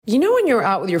You know when you're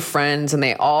out with your friends and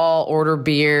they all order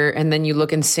beer and then you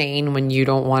look insane when you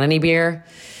don't want any beer?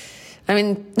 I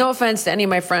mean, no offense to any of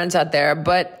my friends out there,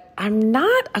 but I'm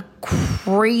not a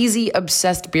crazy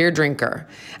obsessed beer drinker.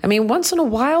 I mean, once in a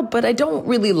while, but I don't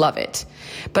really love it.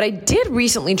 But I did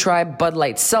recently try Bud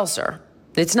Light Seltzer.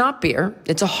 It's not beer.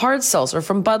 It's a hard seltzer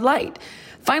from Bud Light.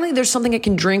 Finally, there's something I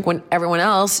can drink when everyone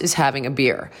else is having a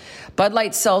beer. Bud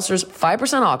Light Seltzer's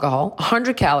 5% alcohol,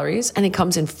 100 calories, and it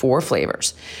comes in 4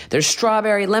 flavors. There's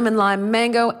strawberry, lemon, lime,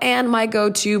 mango, and my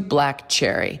go-to black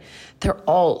cherry. They're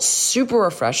all super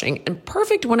refreshing and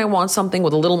perfect when I want something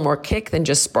with a little more kick than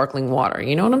just sparkling water.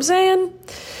 You know what I'm saying?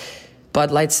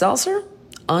 Bud Light Seltzer,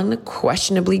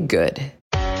 unquestionably good.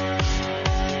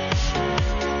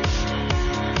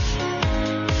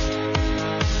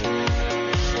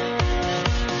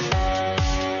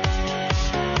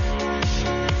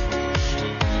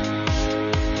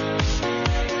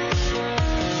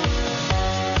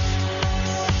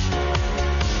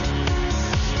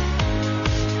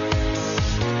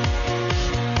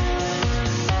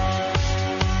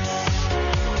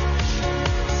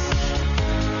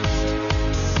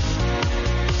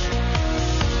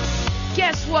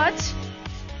 Guess what?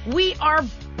 We are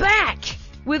back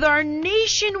with our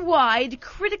nationwide,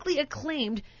 critically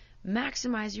acclaimed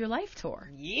Maximize Your Life tour.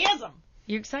 Yes,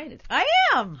 You excited? I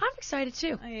am. I'm excited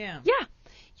too. I am. Yeah.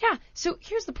 So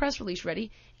here's the press release ready.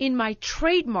 In my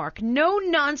trademark,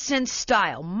 no-nonsense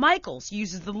style, Michaels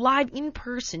uses the live,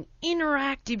 in-person,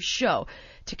 interactive show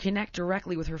to connect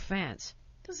directly with her fans.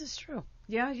 This is true.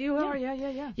 Yeah, you are.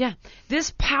 Yeah. Yeah,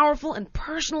 this powerful and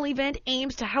personal event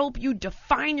aims to help you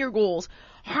define your goals,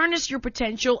 harness your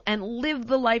potential, and live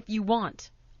the life you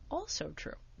want. Also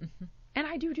true. Mm-hmm. And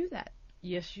I do that.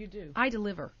 Yes, you do. I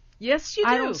deliver. Yes, you do.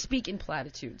 I don't speak in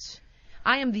platitudes.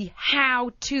 I am the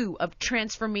how-to of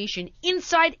transformation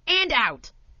inside and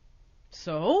out.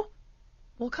 So?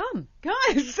 Well, come. God,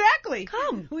 exactly.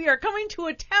 Come. We are coming to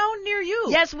a town near you.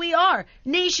 Yes, we are.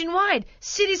 Nationwide.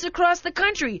 Cities across the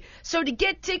country. So to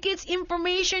get tickets,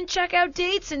 information, check out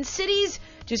dates and cities,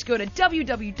 just go to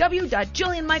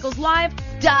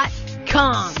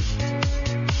www.jillianmichaelslive.com.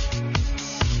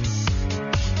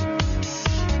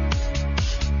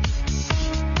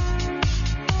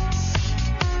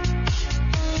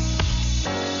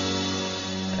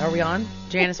 Are we on?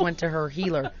 Janice went to her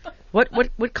healer. What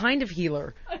kind of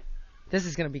healer? This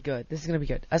is going to be good.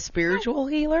 A spiritual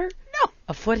healer? No.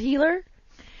 A foot healer?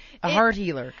 A heart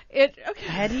healer? Okay. A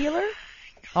head healer?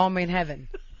 Oh, I'm in heaven.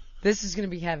 This is going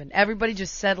to be heaven. Everybody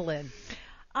just settle in.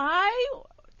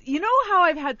 You know how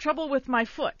I've had trouble with my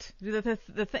foot,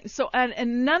 the thing. So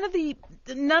and none of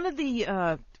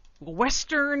the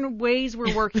Western ways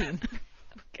were working.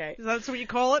 Okay. That's what you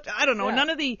call it? I don't know. Yeah. None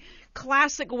of the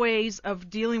classic ways of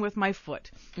dealing with my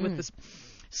foot. With this.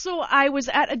 So I was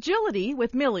at agility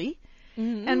with Millie,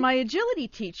 and my agility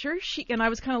teacher, I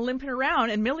was kind of limping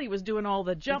around, and Millie was doing all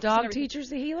the jumps. The dog teacher's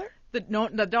the healer?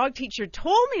 The dog teacher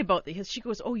told me about this. She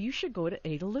goes, "Oh, you should go to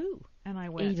Ada Lou." And I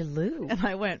went, Ada Lou? And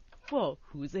I went, "Well,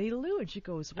 who's Ada Lou?" And she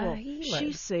goes, "Well, healer.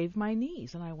 she saved my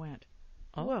knees." And I went,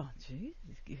 Oh. "Well, geez,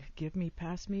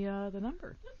 pass me the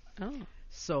number." Oh.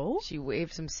 So She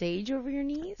waved some sage over your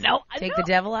knees? No, Take no. the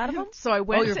devil out of them? So I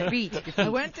went. Oh, your to, feet. I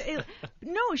went to.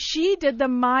 No, she did the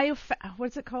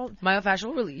what's it called?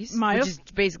 Myofascial release, which is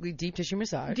basically deep tissue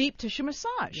massage. Deep tissue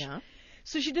massage. Yeah.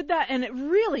 So she did that, and it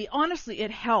really, honestly,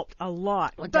 it helped a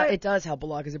lot. It does help a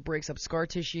lot because it breaks up scar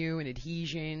tissue and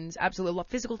adhesions. Absolutely. A lot.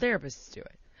 Physical therapists do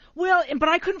it. Well, but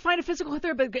I couldn't find a physical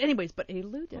therapist. Anyways, but Ada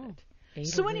Lou did it.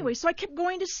 So Lou. anyway, so I kept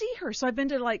going to see her. So I've been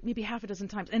to like maybe half a dozen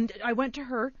times, and I went to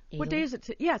her. What day is it?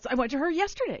 Yes, I went to her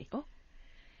yesterday. Oh.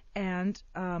 And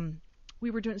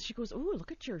we were doing. She goes, "Oh,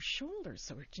 look at your shoulders."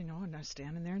 So and I was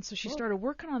standing there, and so she started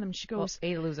working on them. She goes,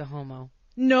 Ada Lou's a homo.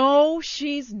 "No,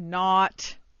 she's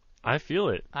not." I feel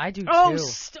it. I do too. Let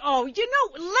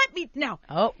me now.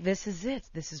 Oh, this is it.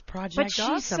 This is Project But she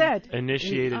Awesome. said,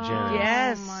 Initiated Janice.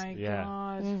 Yes. "Oh my Yeah.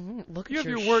 God." Look You at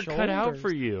have your work cut out shoulders.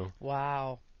 for you.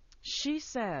 Wow. She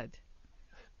said,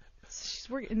 "She's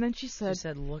working," and then she She said,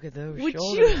 said, look at those Would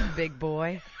shoulders, you- big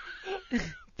boy.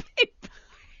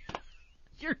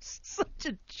 "You're such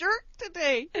a jerk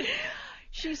today."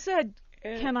 She said,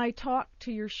 "Can I talk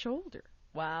to your shoulder?"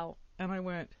 Wow. And I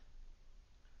went,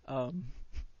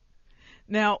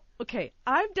 Now, okay,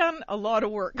 I've done a lot of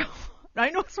work.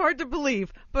 I know it's hard to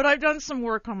believe, but I've done some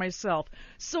work on myself.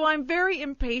 So I'm very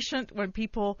impatient when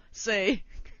people say,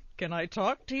 "Can I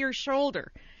talk to your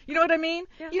shoulder?" You know what I mean?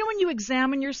 Yeah. You know when you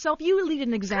examine yourself, you lead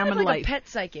an examined Kind of like life. a pet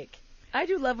psychic. I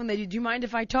do love when they do. Do you mind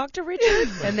if I talk to Richard?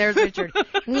 And there's Richard.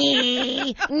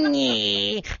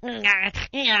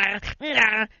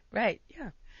 Right, yeah.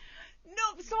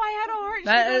 no. So I had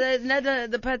a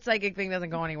heart. The pet psychic thing doesn't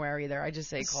go anywhere either. I just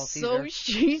say call Caesar. So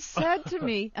she said to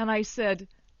me, and I said,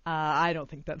 I don't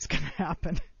think that's going to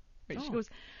happen. Right, she goes,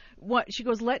 what? She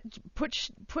goes,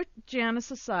 put Janice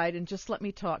aside and just let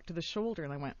me talk to the shoulder.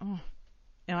 And I went, oh.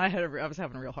 And I was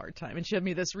having a real hard time. And she had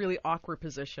me this really awkward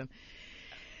position.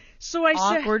 So I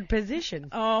said, awkward position.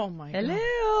 Oh my God.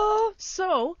 Hello.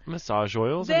 So Massage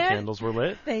oils and candles were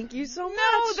lit. Thank you so much.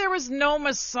 no, there was no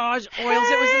massage oils.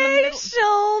 Hey, it was in the middle.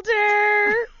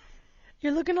 shoulder.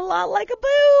 You're looking a lot like a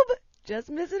boob. Just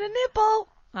missing a nipple.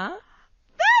 Huh?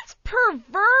 That's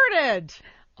perverted.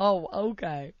 Oh,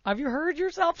 okay. Have you heard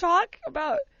yourself talk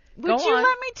about? Would you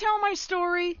let me tell my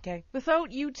story? Okay.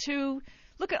 Without you two.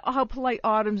 Look at how polite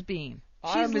Autumn's being.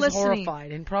 Autumn She's is listening.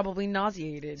 horrified and probably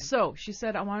nauseated. So she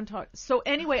said, I want to talk. So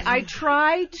anyway, I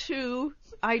tried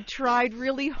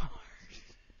really hard.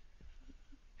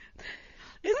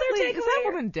 Is that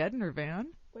woman dead in her van?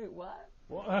 Wait,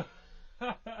 what?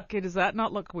 Okay, does that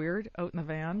not look weird out in the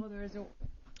van? Oh, there is a.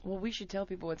 Well, we should tell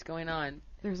people what's going on.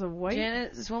 There's a white.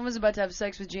 This woman's about to have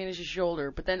sex with Janice's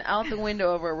shoulder, but then out the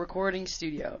window of a recording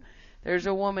studio, there's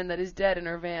a woman that is dead in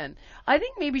her van. I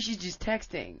think maybe she's just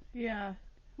texting. Yeah.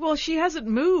 Well, she hasn't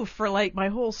moved for like my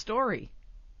whole story.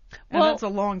 And Well, that's a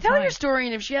long time. Tell your story,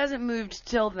 and if she hasn't moved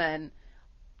till then,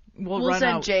 We'll we'll run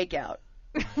send out. Jake out.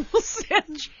 We'll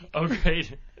send Jake. Oh,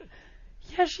 great.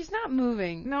 Yeah, she's not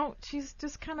moving. No, she's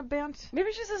just kind of bent.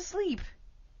 Maybe she's asleep.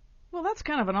 Well, that's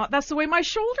kind of an odd. That's the way my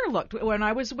shoulder looked when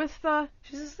I was with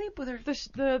She's asleep with her.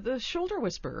 the shoulder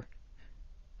whisperer.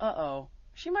 Uh-oh.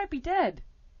 She might be dead.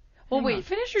 Well, Hang wait, on.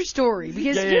 finish your story,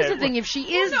 because Yeah, here's yeah, the thing, if she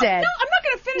is no, dead... No, I'm not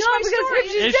going to finish No, my because story. if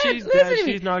If she's she's dead, dead, listen to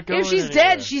me. she's not going If she's anywhere.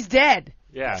 dead, she's dead.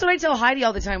 Yeah. That's what I tell Heidi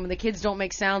all the time when the kids don't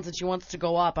make sounds and she wants to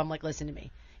go up. I'm like, listen to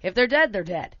me. If they're dead, they're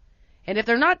dead. And if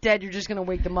they're not dead, you're just going to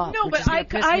wake them up. No, which but is gonna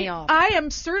piss me off. I am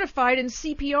certified in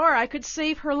CPR. I could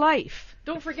save her life.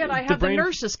 Don't forget, I have the brain-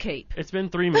 nurse's cape. It's been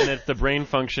 3 minutes. The brain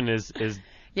function is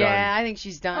Yeah, done. I think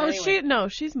she's done. Oh, anyway.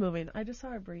 she's moving. I just saw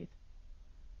her breathe.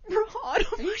 Are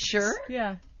you sure?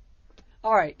 Yeah.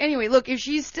 All right. Anyway, look, if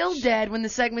she's still dead when the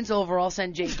segment's over, I'll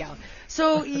send Jake out.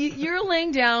 So you're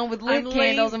laying down with lit I'm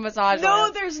candles laying- and massage No,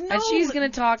 oil, there's no- and she's going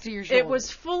to talk to your shoulder. It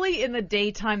was fully in the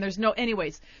daytime. There's no.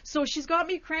 Anyways, so she's got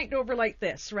me cranked over like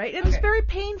this, right? And it's very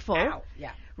painful. Ow.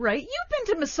 Yeah. Right? You've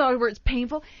been to massage where it's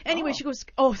painful. Anyway, Oh. she goes,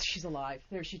 oh, she's alive.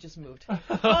 There, she just moved.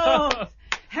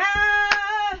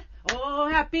 Oh,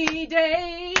 happy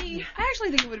day. I actually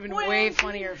think it would have been When- way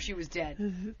funnier if she was dead.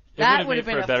 It That would've would have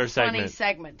made been for a better funny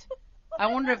segment. I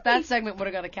wonder if that segment would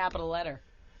have got a capital letter.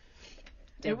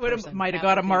 It would might have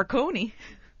got a Marconi.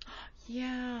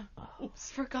 Yeah.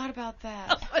 Forgot about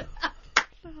that.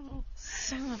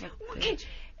 Son of a bitch.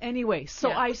 Anyway, so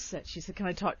Yeah. I said, she said, can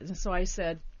I talk? So I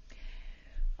said,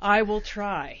 I will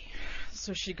try.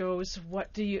 So she goes,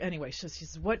 what do you, anyway, she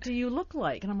says, what do you look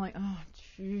like? And I'm like, oh,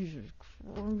 Jesus.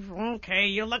 Okay,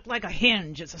 you look like a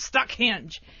hinge. It's a stuck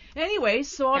hinge. Anyway,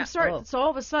 so Yeah, oh. so all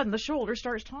of a sudden the shoulder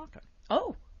starts talking.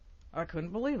 Oh, I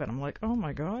couldn't believe it. I'm like, oh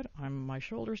my God, my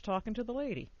shoulder's talking to the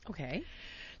lady. okay.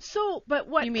 So, but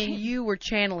what? You mean you were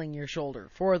channeling your shoulder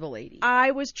for the lady? I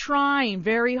was trying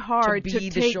very hard To to be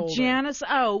the take shoulder. Janice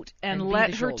out and And be let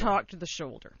the her shoulder. talk to the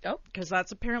shoulder. Oh. Because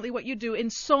that's apparently what you do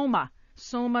in Soma.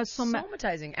 Soma.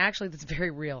 Somatizing. Actually, that's very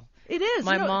real. It is.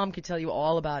 My no, mom could tell you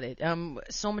all about it.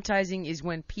 Somatizing is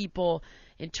when people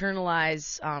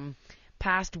internalize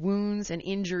past wounds and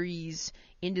injuries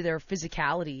into their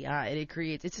physicality, and it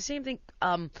creates. It's the same thing.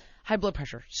 High blood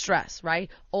pressure, stress, right?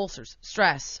 Ulcers,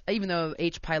 stress. Even though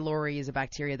H. pylori is a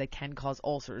bacteria that can cause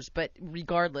ulcers, but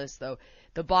regardless, though,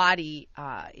 the body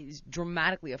is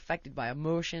dramatically affected by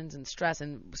emotions and stress.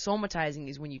 And somatizing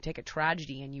is when you take a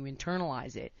tragedy and you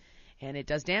internalize it, and it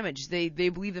does damage. They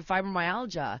believe that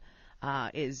fibromyalgia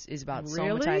is about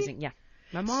Really? somatizing. Yeah.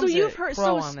 My mom's you've a heard-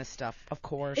 pro so on this stuff, of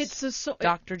course. It's a so.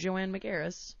 Dr. Joanne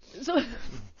McGarris. So,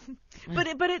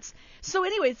 but it's so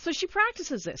anyway. So she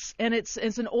practices this, and it's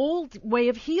an old way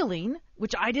of healing,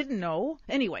 which I didn't know.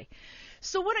 Anyway,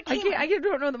 so when it came, I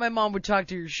don't know that my mom would talk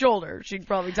to your shoulder. She'd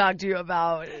probably talk to you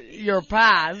about your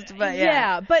past, but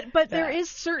yeah. but there is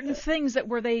certain things that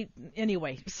were they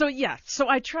anyway. So yeah, so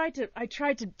I tried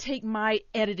to take my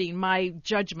editing, my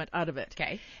judgment out of it.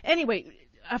 Okay. Anyway,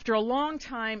 after a long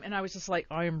time, and I was just like,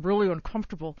 I am really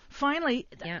uncomfortable. Finally,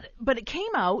 Yeah. but it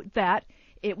came out that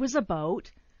it was about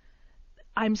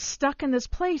I'm stuck in this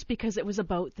place because it was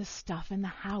about the stuff in the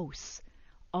house.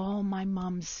 All my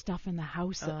mom's stuff in the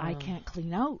house that I can't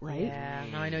clean out, right? Yeah,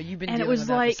 no, I know you've been And it dealing was with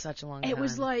that like for such a long time. it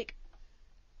was like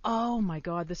oh my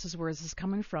God, this is where this is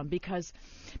coming from, because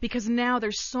now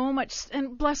there's so much,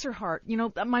 and bless her heart,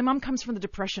 my mom comes from the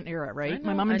Depression era, right?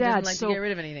 My mom and dad, didn't like so to get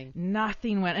rid of anything.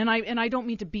 nothing went, and I don't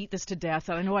mean to beat this to death.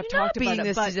 I know I've You're talked not about beating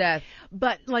it, this to death.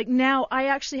 but like now I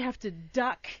actually have to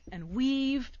duck and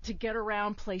weave to get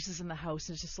around places in the house.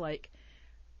 And it's just like,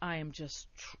 I am just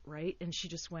right. And she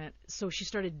just went. So she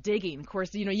started digging. Of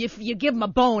course, you give them a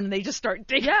bone and they just start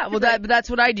digging. Yeah, well, right? but that's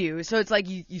what I do. So it's like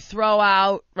you throw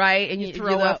out, right, and you throw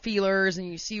throw out feelers, and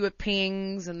you see what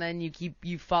pings, and then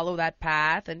you follow that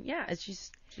path, and yeah, it's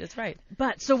just that's right.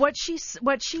 But so what she said.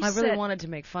 I really wanted to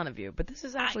make fun of you, but this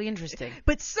is actually interesting.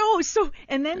 But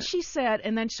and then she said,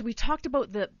 and then we talked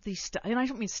about the stuff, and I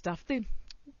don't mean stuff,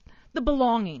 the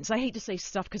belongings. I hate to say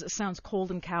stuff because it sounds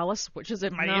cold and callous, which is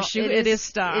my issue. It is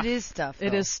stuff. It is stuff. Though.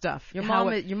 It is stuff. Your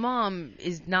mom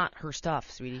is not her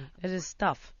stuff, sweetie. It is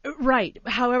stuff. Right.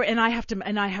 However, and I have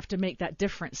to make that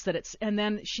difference that it's. And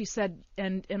then she said,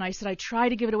 and I said, I try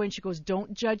to give it away, and she goes,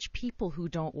 don't judge people who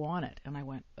don't want it. And I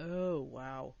went, oh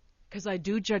wow. Because I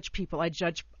do judge people. I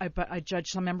judge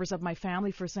some members of my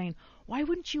family for saying, why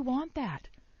wouldn't you want that?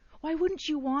 Why wouldn't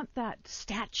you want that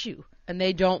statue? And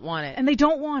they don't want it. And they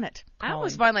don't want it. I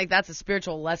always find like that's a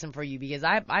spiritual lesson for you, because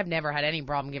I've never had any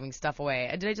problem giving stuff away.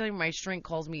 Did I tell you my shrink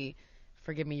calls me,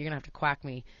 forgive me, you're going to have to quack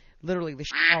me, literally the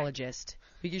shitologist,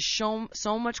 because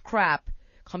so much crap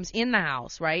comes in the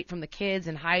house, right, from the kids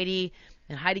and Heidi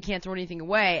can't throw anything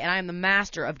away, and I am the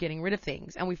master of getting rid of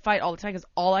things. And we fight all the time because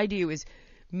all I do is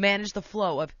manage the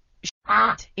flow of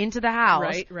shit into the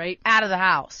house, right, out of the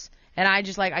house. And I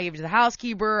give it to the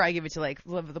housekeeper, I give it to like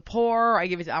the poor,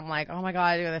 I'm like, oh my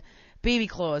God, baby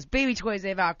clothes, baby toys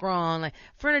they've outgrown, like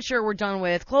furniture we're done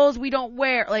with, clothes we don't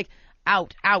wear, like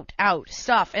out,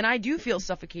 stuff. And I do feel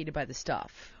suffocated by the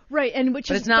stuff. Right, and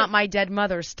but it's not my dead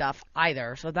mother's stuff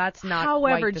either, so that's not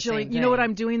however, quite the Jillian, same you know thing. what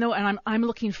I'm doing though, and I'm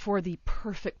looking for the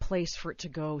perfect place for it to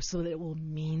go so that it will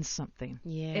mean something.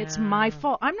 Yeah. It's my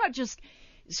fault. I'm not just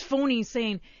phoning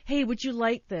saying, hey, would you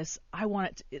like this? I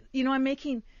want it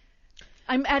to,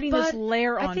 I'm adding this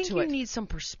layer onto it. I think you need some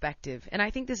perspective, and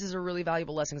I think this is a really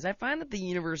valuable lesson, because I find that the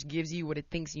universe gives you what it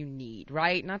thinks you need,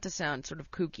 right? Not to sound sort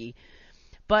of kooky,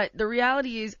 but the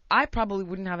reality is I probably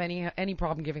wouldn't have any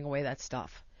problem giving away that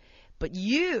stuff. But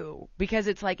you, because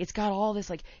it's like it's got all this,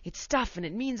 like, it's stuff, and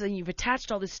it means that you've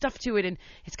attached all this stuff to it, and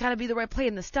it's got to be the right play,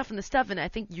 and the stuff, and I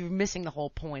think you're missing the whole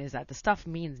point, is that the stuff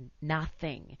means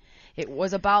nothing. It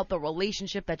was about the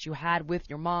relationship that you had with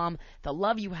your mom, the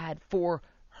love you had for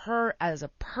her as a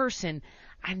person,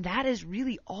 and that is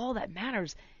really all that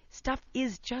matters. Stuff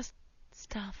is just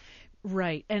stuff.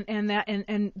 Right. And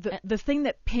the thing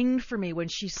that pinged for me when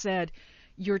she said,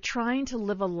 you're trying to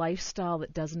live a lifestyle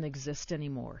that doesn't exist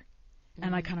anymore. Mm-hmm.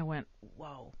 And I kind of went,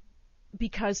 whoa.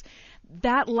 Because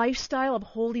that lifestyle of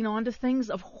holding on to things,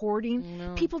 of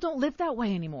hoarding, people don't live that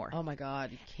way anymore. Oh my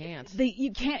God, you can't.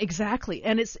 You can't, exactly.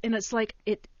 And it's like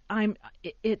I'm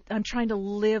trying to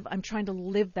live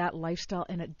that lifestyle,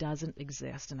 and it doesn't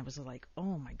exist. And I was like,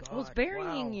 oh my God. Well, it's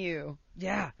burying you.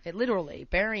 Yeah. It literally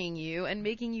burying you and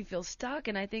making you feel stuck.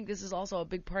 And I think this is also a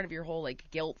big part of your whole like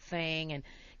guilt thing, and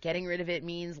getting rid of it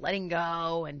means letting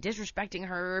go and disrespecting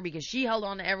her because she held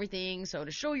on to everything. So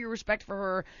to show your respect for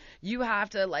her, you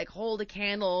have to like hold a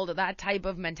candle to that type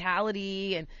of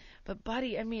mentality. But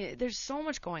buddy, I mean, there's so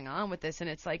much going on with this, and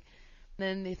it's like,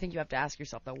 then you think you have to ask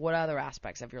yourself, though, what other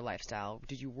aspects of your lifestyle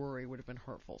did you worry would have been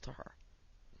hurtful to her?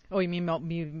 Oh, you mean about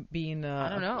me being I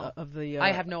don't know.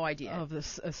 I have no idea. Of the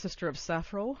sister of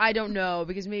Sappho? I don't know,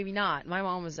 because maybe not. My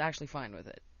mom was actually fine with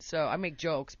it. So I make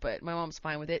jokes, but my mom's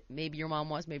fine with it. Maybe your mom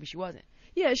was, maybe she wasn't.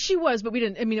 Yeah, she was, but we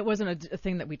didn't. I mean, it wasn't a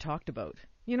thing that we talked about.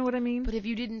 You know what I mean? But if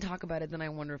you didn't talk about it, then I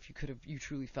wonder if you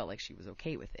truly felt like she was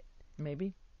okay with it.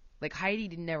 Maybe. Like Heidi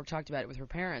never talked about it with her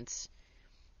parents.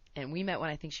 And we met when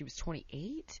I think she was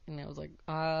 28, and I was like,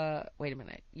 wait a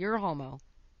minute, you're a homo,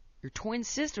 your twin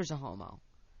sister's a homo,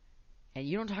 and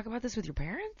you don't talk about this with your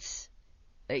parents?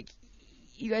 Like,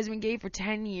 you guys have been gay for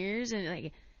 10 years, and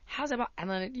like, how's that about? And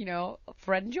then,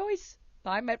 Fred and Joyce.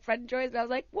 I met Fred and Joyce, and I was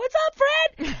like, what's up,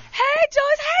 Fred? Hey,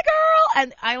 Joyce, hey, girl!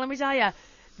 And let me tell you,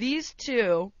 these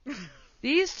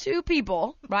two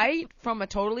people, right, from a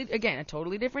totally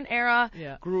different era,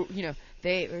 grew,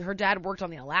 her dad worked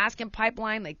on the Alaskan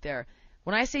pipeline, like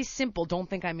when I say simple, don't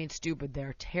think I mean stupid,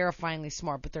 they're terrifyingly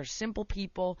smart, but they're simple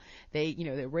people. They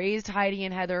raised Heidi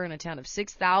and Heather in a town of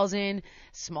 6,000,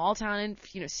 small town in,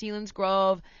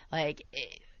 Selinsgrove, like,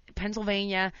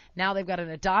 Pennsylvania. Now they've got an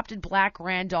adopted black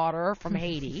granddaughter from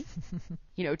Haiti,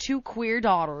 2 queer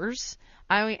daughters.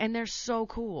 I mean, and they're so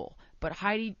cool, but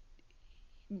Heidi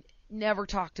never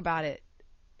talked about it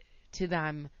to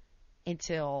them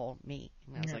until me.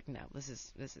 And I was like, no, this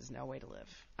is no way to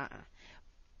live.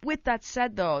 With that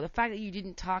said, though, the fact that you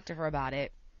didn't talk to her about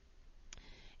it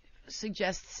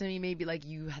suggests to me maybe like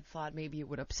you had thought maybe it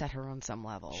would upset her on some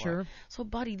level. Sure. So,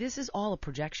 buddy, this is all a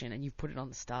projection, and you've put it on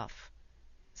the stuff.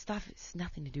 Stuff is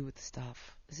nothing to do with the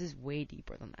stuff. This is way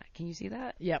deeper than that. Can you see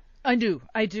that? Yep, I do,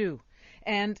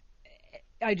 and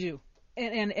I do,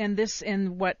 and this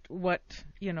and what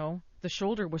the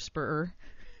shoulder whisperer.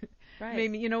 Right.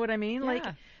 Maybe, you know what I mean? Yeah. Like,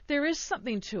 there is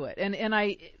something to it. And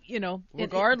I,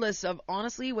 regardless of,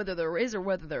 honestly, whether there is or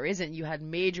whether there isn't, you had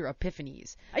major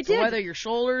epiphanies. I so did. Whether your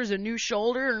shoulder's a new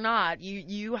shoulder or not,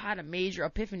 you had a major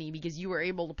epiphany because you were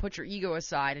able to put your ego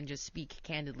aside and just speak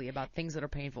candidly about things that are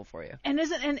painful for you. And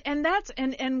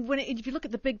if you look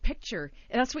at the big picture,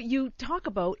 and that's what you talk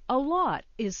about a lot,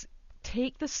 is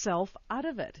take the self out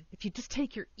of it. If you just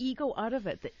take your ego out of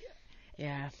it,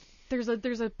 Yeah.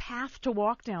 There's a path to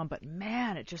walk down, but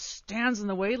man, it just stands in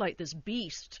the way like this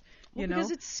beast.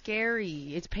 Because it's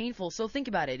scary, it's painful. So think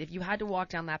about it. If you had to walk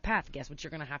down that path, guess what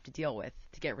you're going to have to deal with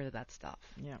to get rid of that stuff?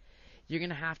 Yeah. You're going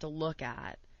to have to look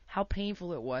at how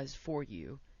painful it was for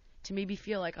you to maybe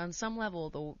feel like on some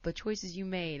level the choices you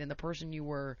made and the person you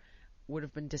were would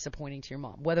have been disappointing to your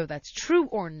mom. Whether that's true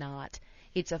or not,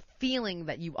 it's a feeling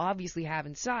that you obviously have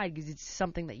inside because it's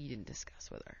something that you didn't discuss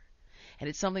with her. And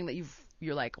it's something that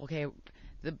you're like, okay,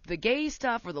 the gay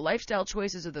stuff or the lifestyle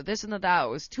choices or the this and the that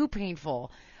was too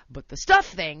painful. But the stuff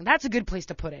thing, that's a good place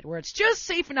to put it, where it's just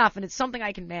safe enough and it's something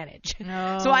I can manage.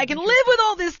 No. So I can live with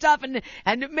all this stuff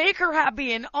and make her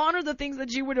happy and honor the things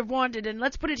that she would have wanted, and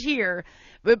let's put it here.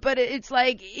 But it's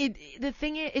like,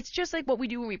 it's just like what we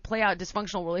do when we play out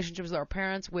dysfunctional relationships with our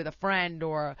parents, with a friend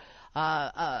or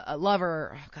a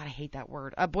lover. Oh, God, I hate that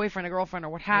word. A boyfriend, a girlfriend, or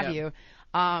what have you.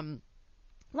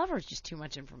 Lover is just too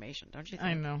much information, don't you think?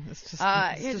 I know. It's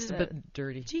just a bit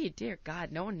dirty. Gee, dear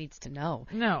God, no one needs to know.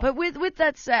 No. But with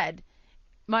that said,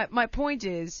 my point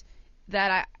is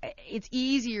that it's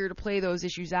easier to play those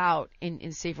issues out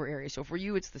in safer areas. So for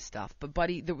you, it's the stuff. But,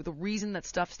 buddy, the reason that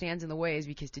stuff stands in the way is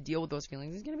because to deal with those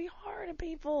feelings is going to be hard and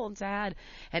painful and sad.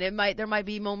 And there might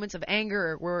be moments of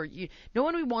anger where no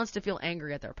one wants to feel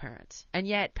angry at their parents. And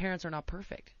yet parents are not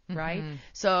perfect, right? Mm-hmm.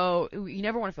 So you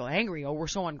never want to feel angry. Oh, we're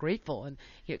so ungrateful. And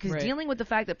because dealing with the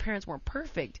fact that parents weren't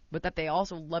perfect, but that they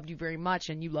also loved you very much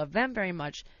and you love them very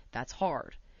much, that's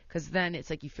hard. Because then it's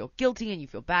like you feel guilty and you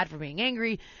feel bad for being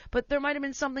angry, but there might have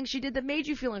been something she did that made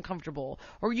you feel uncomfortable,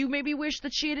 or you maybe wish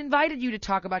that she had invited you to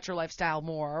talk about your lifestyle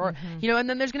more, or and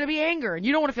then there's going to be anger, and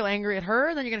you don't want to feel angry at her,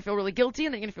 and then you're going to feel really guilty,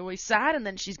 and then you're going to feel really sad, and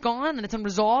then she's gone, and it's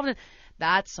unresolved, and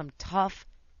that's some tough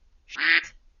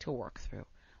shit to work through.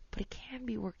 But it can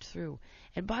be worked through.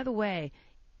 And by the way,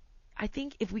 I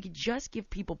think if we could just give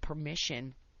people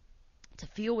permission to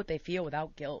feel what they feel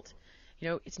without guilt.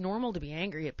 It's normal to be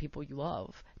angry at people you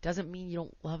love. It doesn't mean you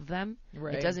don't love them.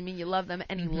 Right. It doesn't mean you love them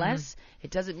any less. It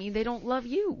doesn't mean they don't love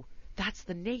you. That's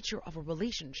the nature of a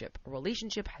relationship. A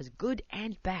relationship has good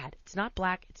and bad. It's not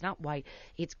black. It's not white.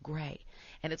 It's gray.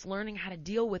 And it's learning how to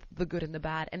deal with the good and the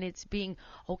bad. And it's being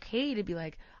okay to be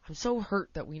like, I'm so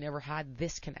hurt that we never had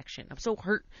this connection. I'm so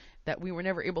hurt that we were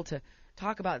never able to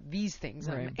talk about these things.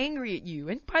 Right. I'm angry at you.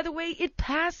 And by the way, it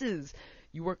passes.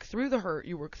 You work through the hurt.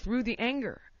 You work through the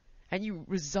anger. And you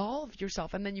resolve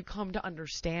yourself, and then you come to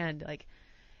understand, like,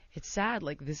 it's sad,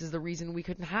 like, this is the reason we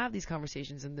couldn't have these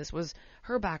conversations, and this was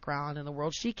her background and the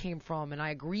world she came from, and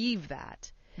I grieve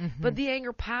that. Mm-hmm. But the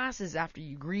anger passes after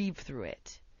you grieve through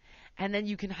it. And then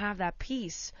you can have that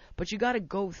peace, but you got to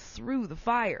go through the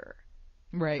fire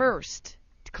first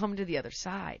to come to the other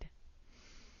side.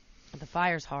 The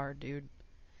fire's hard, dude.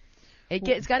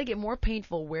 It's got to get more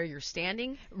painful where you're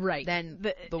standing than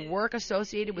the work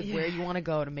associated with where you want to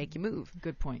go to make you move.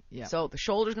 Good point, yeah. So the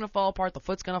shoulder's going to fall apart, the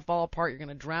foot's going to fall apart, you're going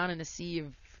to drown in a sea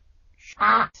of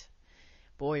shit.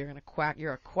 Boy, you're a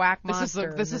quack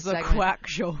monster. This is a quack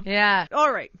show. Yeah. All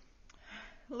right.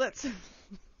 Let's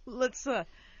stop.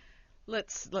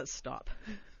 Let's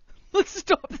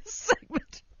stop this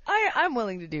segment. I'm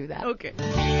willing to do that. Okay.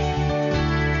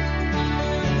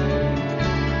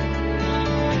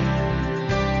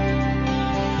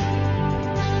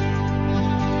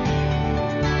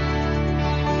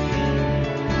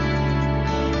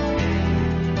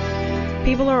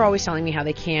 People are always telling me how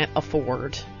they can't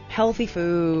afford healthy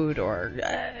food or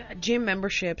gym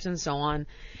memberships and so on,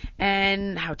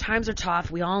 and how times are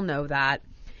tough. We all know that.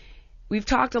 We've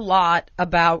talked a lot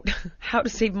about how to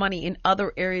save money in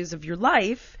other areas of your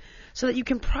life so that you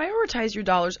can prioritize your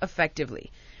dollars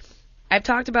effectively. I've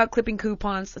talked about clipping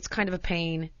coupons. That's kind of a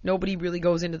pain. Nobody really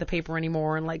goes into the paper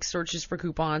anymore and like searches for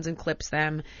coupons and clips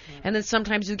them. And then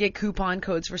sometimes you get coupon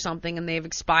codes for something and they've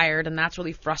expired, and that's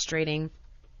really frustrating.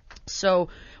 So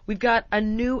we've got a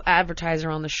new advertiser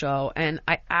on the show, and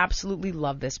I absolutely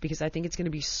love this because I think it's going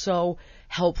to be so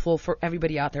helpful for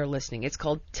everybody out there listening. It's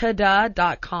called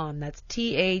tada.com. That's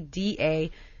TADA.com.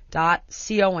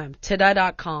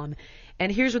 Tada.com.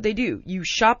 And here's what they do. You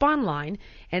shop online,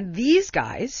 and these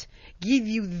guys give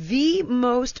you the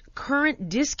most current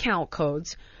discount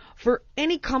codes for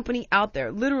any company out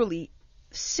there. Literally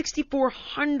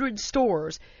 6,400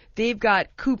 stores they've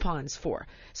got coupons for.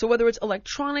 So whether it's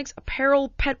electronics, apparel,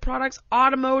 pet products,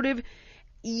 automotive,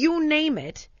 you name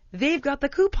it, they've got the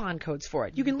coupon codes for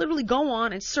it. You can literally go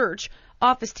on and search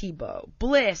Office Depot,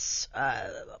 Bliss,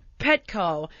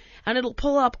 Petco, and it'll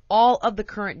pull up all of the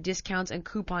current discounts and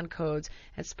coupon codes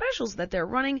and specials that they're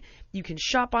running. You can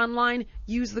shop online,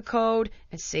 use the code,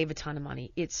 and save a ton of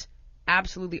money. It's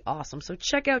absolutely awesome. So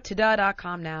check out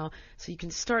tada.com now so you can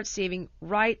start saving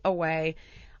right away.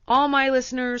 All my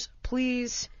listeners,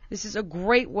 please, this is a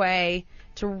great way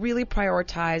to really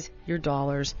prioritize your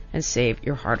dollars and save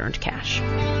your hard-earned cash.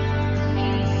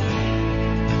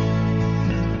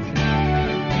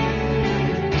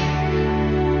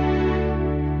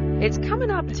 It's coming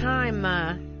up time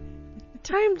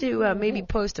to maybe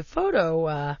post a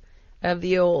photo of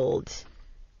the old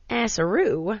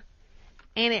Assaroo.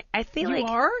 And I feel you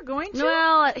are going to?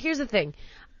 Well, here's the thing.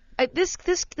 This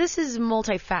is a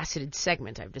multifaceted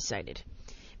segment, I've decided.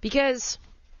 Because,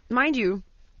 mind you,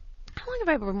 how long have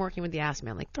I been working with the Ass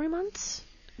Man? Like 3 months?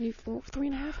 Maybe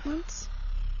 3.5 months?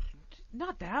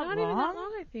 Not that Not long. even that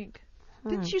long, I think.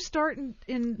 Didn't you start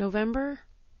in November?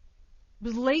 It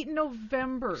was late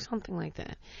November. Something like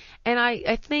that. And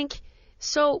I think,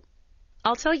 so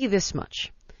I'll tell you this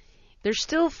much. There's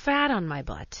still fat on my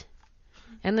butt.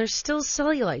 And there's still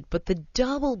cellulite, but the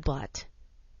double butt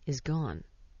is gone.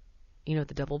 You know what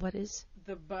the double butt is?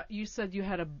 The butt. You said you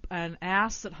had an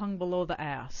ass that hung below the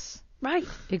ass. Right.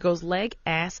 It goes leg,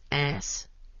 ass, ass.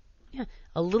 Yeah.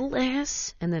 A little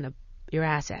ass and then your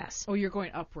ass. Oh, you're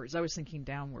going upwards. I was thinking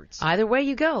downwards. Either way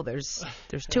you go, there's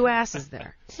two asses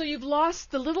there. So you've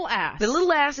lost the little ass. The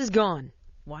little ass is gone.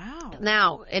 Wow.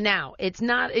 Now it's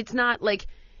not like,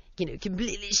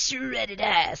 completely shredded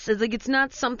ass. It's like, it's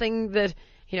not something that,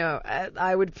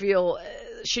 I would feel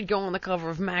should go on the cover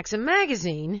of Maxim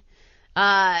magazine.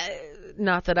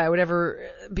 Not that I would ever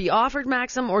be offered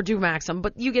Maxim or do Maxim,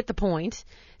 but you get the point.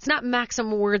 It's not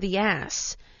Maxim-worthy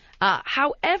ass.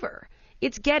 However,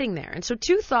 it's getting there. And so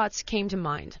 2 thoughts came to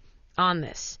mind on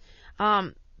this.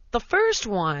 The first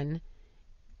one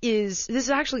is, this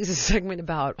actually is a segment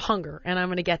about hunger, and I'm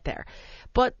going to get there.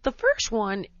 But the first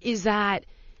one is that,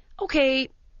 okay,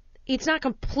 it's not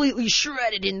completely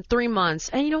shredded in 3 months.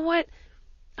 And you know what?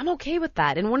 I'm okay with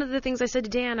that. And one of the things I said to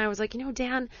Dan, I was like,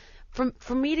 Dan,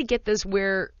 for me to get this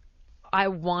where I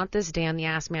want this, Dan, the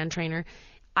Ass Man trainer,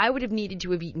 I would have needed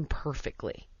to have eaten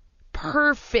perfectly.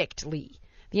 Perfectly.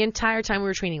 The entire time we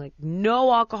were training, like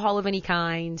no alcohol of any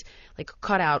kind, like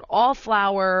cut out all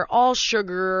flour, all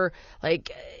sugar,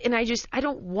 and I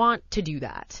don't want to do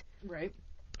that. Right.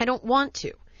 I don't want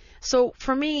to. So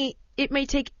for me, it may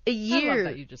take a year. I love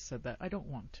that you just said that. I don't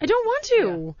want to. I don't want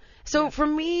to. Yeah. So for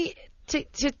me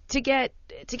to get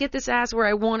this ass where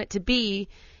I want it to be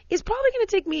is probably going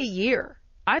to take me a year,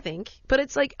 I think. But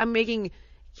it's like I'm making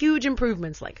huge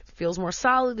improvements. Like, it feels more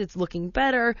solid, it's looking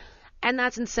better, and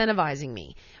that's incentivizing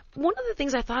me. One of the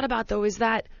things I thought about, though, is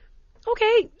that,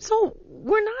 okay, so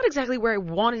we're not exactly where I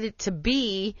wanted it to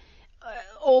be.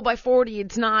 By 40,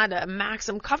 it's not a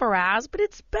Maxim cover ass, but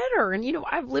it's better. And,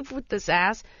 I've lived with this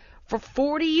ass for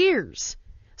 40 years.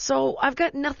 So I've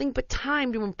got nothing but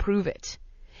time to improve it.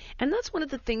 And that's one of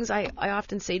the things I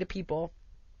often say to people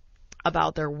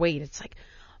about their weight. It's like,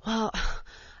 well,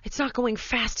 it's not going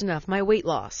fast enough, my weight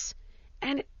loss.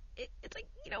 And it's like,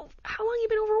 how long have you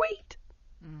been overweight?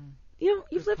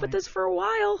 You've lived with this for a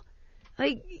while.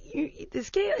 Like, the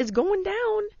scale is going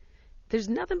down. There's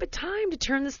nothing but time to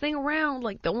turn this thing around.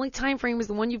 Like, the only time frame is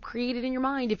the one you've created in your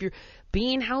mind. If you're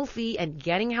being healthy and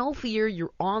getting healthier,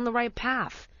 you're on the right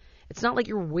path. It's not like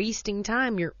you're wasting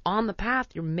time. You're on the path.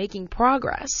 You're making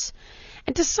progress.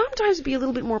 And to sometimes be a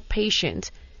little bit more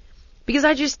patient, because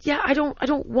I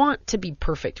don't want to be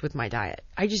perfect with my diet.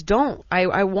 I just don't.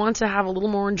 I want to have a little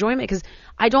more enjoyment, because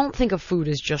I don't think of food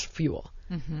as just fuel.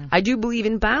 Mm-hmm. I do believe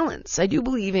in balance. I do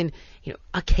believe in,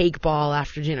 a cake ball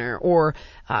after dinner, or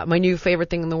my new favorite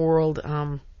thing in the world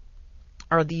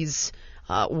are these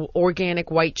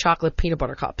organic white chocolate peanut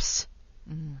butter cups.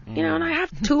 Mm-hmm. And I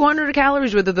have 200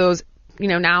 calories worth of those,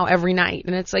 now every night,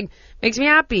 and it's like, makes me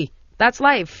happy. That's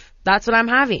life. That's what I'm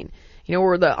having. You know,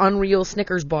 or the Unreal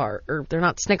Snickers bar, or they're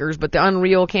not Snickers, but the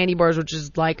Unreal candy bars, which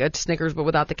is like a Snickers but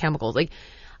without the chemicals. Like,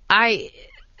 I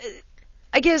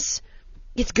guess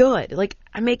it's good. Like,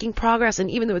 I'm making progress, and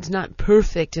even though it's not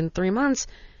perfect in 3 months,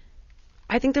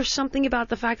 I think there's something about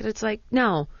the fact that it's like,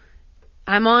 no,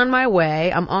 I'm on my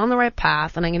way, I'm on the right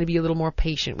path, and I'm going to be a little more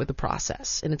patient with the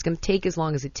process, and it's going to take as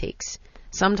long as it takes.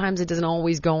 Sometimes it doesn't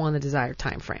always go on the desired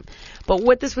time frame. But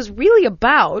what this was really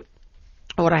about,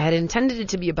 what I had intended it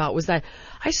to be about, was that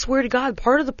I swear to God,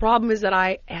 part of the problem is that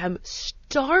I am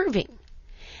starving.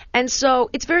 And so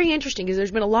it's very interesting because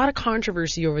there's been a lot of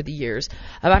controversy over the years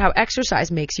about how exercise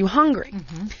makes you hungry.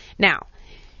 Mm-hmm. Now,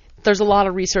 there's a lot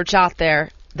of research out there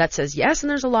that says yes, and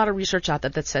there's a lot of research out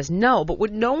there that says no. But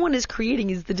what no one is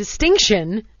creating is the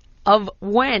distinction of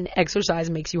when exercise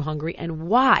makes you hungry and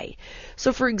why.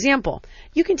 So, for example,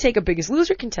 you can take a Biggest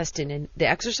Loser contestant and the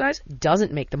exercise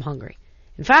doesn't make them hungry.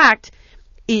 In fact,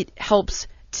 it helps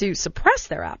to suppress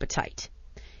their appetite.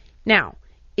 Now,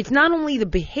 it's not only the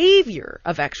behavior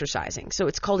of exercising, so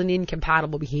it's called an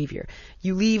incompatible behavior.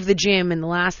 You leave the gym and the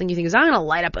last thing you think is, I'm going to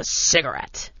light up a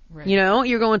cigarette. Right. You know,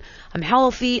 you're going, I'm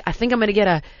healthy, I think I'm going to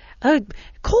get a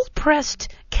cold-pressed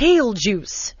kale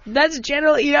juice. That's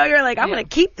generally, you know, you're like, I'm going to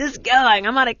keep this going,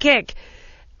 I'm on a kick.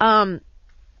 And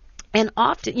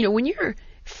often, you know, when you're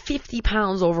 50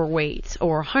 pounds overweight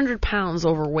or 100 pounds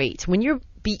overweight, when you're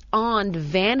beyond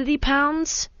vanity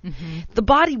pounds, the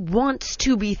body wants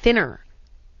to be thinner.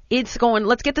 It's going,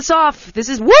 let's get this off. This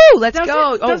is, woo, let's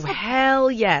go.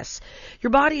 Hell yes. Your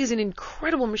body is an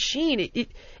incredible machine.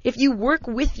 If you work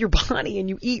with your body and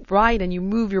you eat right and you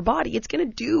move your body, it's going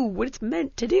to do what it's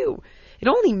meant to do. It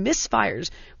only misfires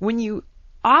when you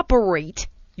operate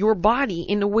your body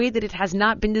in a way that it has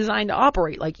not been designed to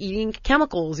operate, like eating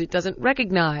chemicals it doesn't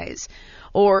recognize,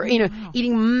 or, you know,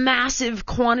 eating massive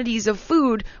quantities of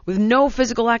food with no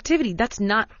physical activity. That's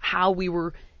not how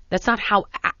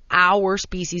our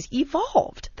species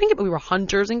evolved. Think about it, we were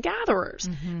hunters and gatherers.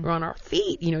 We were on our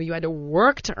feet. You know, you had to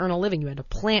work to earn a living. You had to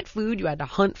plant food. You had to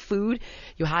hunt food.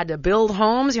 You had to build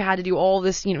homes. You had to do all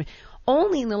this, you know.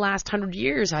 Only in the last 100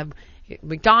 years have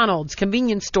McDonald's,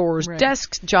 convenience stores,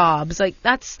 desk jobs, like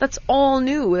that's all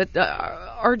new.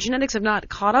 Our genetics have not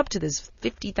caught up to this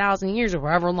 50,000 years or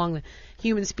however long the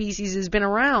human species has been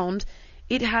around.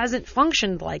 It hasn't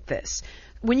functioned like this.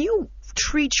 When you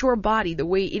treat your body the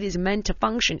way it is meant to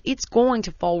function, it's going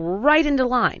to fall right into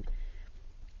line.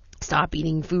 Stop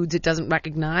eating foods it doesn't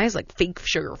recognize, like fake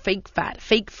sugar, fake fat,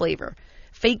 fake flavor,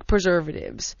 fake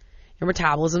preservatives. Your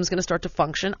metabolism is going to start to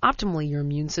function optimally. Your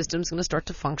immune system is going to start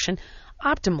to function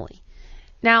optimally.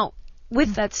 Now,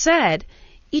 with that said,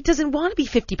 it doesn't want to be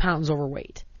 50 pounds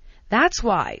overweight. That's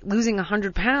why losing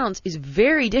 100 pounds is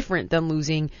very different than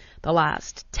losing the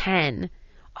last 10,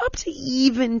 up to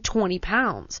even 20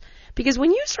 pounds. Because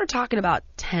when you start talking about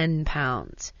 10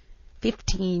 pounds,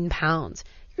 15 pounds,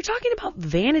 you're talking about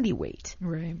vanity weight.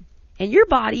 Right. And your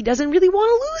body doesn't really want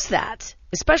to lose that,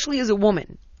 especially as a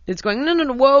woman. It's going, no,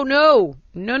 whoa, no.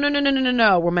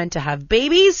 No. We're meant to have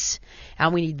babies,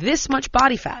 and we need this much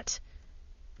body fat.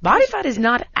 Body fat is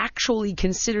not actually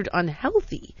considered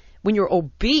unhealthy. When you're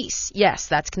obese, yes,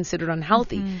 that's considered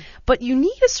unhealthy. But you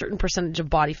need a certain percentage of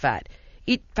body fat.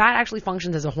 Fat actually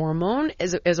functions as a hormone.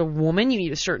 As a woman, you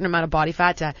need a certain amount of body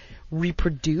fat to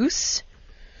reproduce.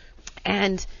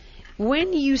 And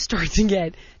when you start to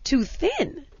get too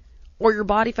thin, or your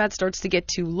body fat starts to get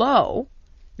too low,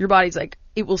 your body's like,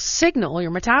 it will signal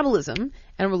your metabolism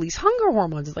and release hunger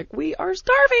hormones. It's like, we are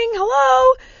starving,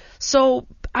 hello. So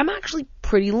I'm actually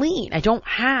pretty lean. I don't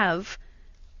have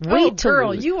weight to girl,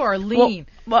 lose. You are lean.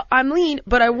 Well, I'm lean,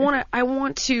 but I don't want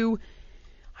to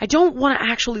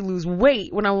actually lose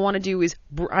weight. What I want to do is,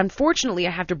 unfortunately,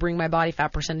 I have to bring my body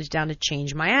fat percentage down to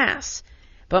change my ass.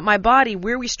 But my body,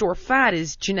 where we store fat,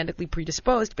 is genetically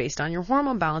predisposed based on your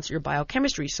hormone balance, your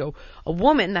biochemistry. So a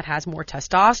woman that has more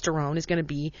testosterone is going to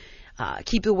be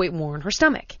keep the weight more in her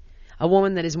stomach. A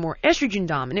woman that is more estrogen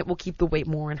dominant will keep the weight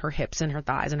more in her hips and her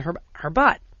thighs and her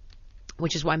butt.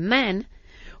 Which is why men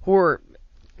who are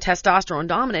testosterone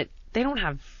dominant, they don't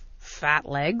have fat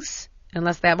legs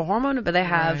unless they have a hormone, but they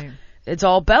have, it's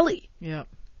all belly. Yeah.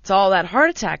 It's all that heart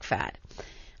attack fat.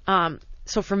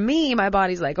 So for me, my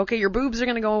body's like, okay, your boobs are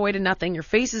going to go away to nothing. Your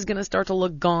face is going to start to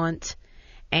look gaunt.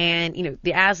 And, you know,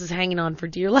 the ass is hanging on for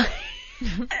dear life.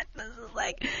 This is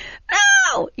like,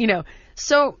 no! You know,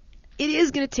 so it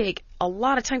is going to take a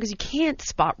lot of time because you can't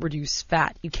spot reduce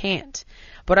fat. You can't.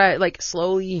 But I like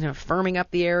slowly, you know, firming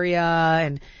up the area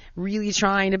and really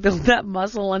trying to build that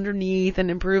muscle underneath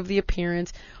and improve the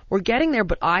appearance. We're getting there,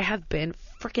 but I have been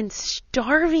freaking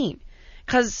starving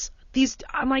because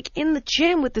I'm like in the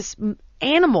gym with this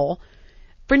animal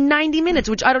for 90 minutes,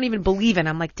 which I don't even believe in.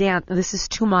 I'm like, Dan, this is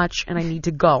too much and I need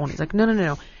to go. And he's like,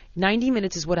 no. 90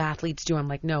 minutes is what athletes do. I'm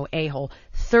like, no, a-hole.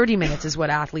 30 minutes is what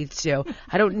athletes do.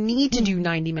 I don't need to do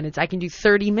 90 minutes. I can do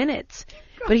 30 minutes.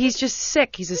 But he's just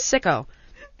sick. He's a sicko.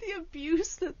 The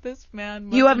abuse that this man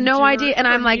must You have no endure idea. And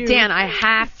I'm from like, you. Dan, I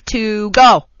have to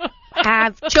go.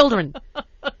 Have children.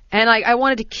 And like, I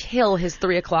wanted to kill his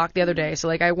 3 o'clock the other day. So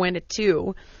like, I went at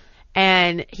 2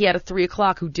 and he had a 3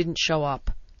 o'clock who didn't show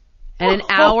up. And an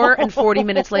hour and 40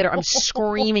 minutes later, I'm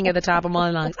screaming at the top of my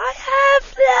lungs, I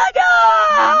have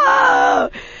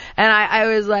to go! And I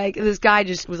was like, this guy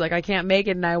just was like, I can't make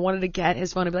it. And I wanted to get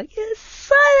his phone and be like, you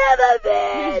son of a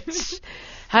bitch!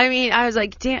 I mean, I was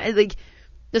like, Dan, like,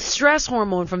 the stress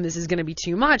hormone from this is going to be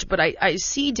too much. But I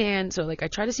see Dan, so like, I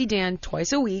try to see Dan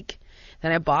twice a week.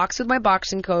 Then I box with my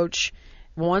boxing coach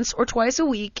once or twice a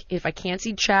week. If I can't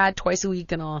see Chad twice a week,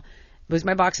 then I'll with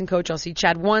my boxing coach, I'll see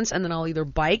Chad once, and then I'll either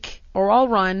bike or I'll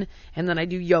run, and then I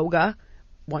do yoga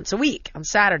once a week on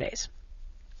Saturdays.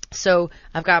 So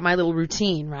I've got my little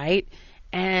routine, right?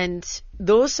 And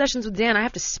those sessions with Dan, I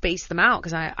have to space them out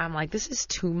because I'm like, this is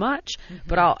too much. Mm-hmm.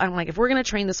 But I'm like, if we're going to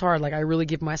train this hard, like I really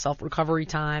give myself recovery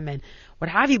time and what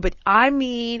have you. But I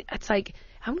mean, it's like,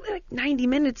 I'm like 90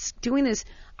 minutes doing this.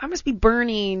 I must be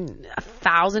burning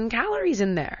 1,000 calories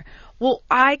in there. Well,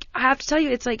 I have to tell you,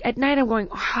 it's like at night I'm going,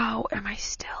 how am I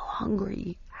still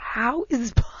hungry? How is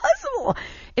this possible?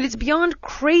 And it's beyond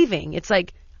craving. It's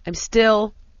like I'm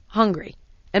still hungry.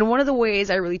 And one of the ways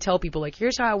I really tell people, like,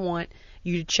 here's how I want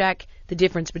you to check the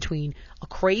difference between a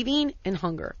craving and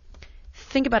hunger.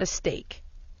 Think about a steak.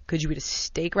 Could you eat a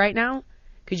steak right now?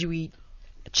 Could you eat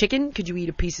a chicken? Could you eat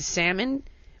a piece of salmon?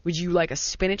 Would you like a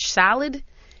spinach salad?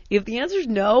 If the answer is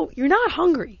no, you're not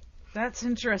hungry. That's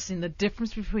interesting. The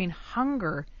difference between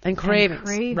hunger and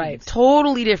cravings. Right.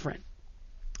 Totally different.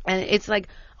 And it's like,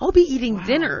 I'll be eating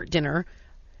dinner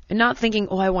and not thinking,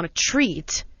 oh, I want a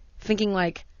treat. Thinking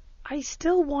like, I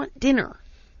still want dinner.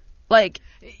 Like,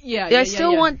 I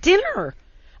still want dinner.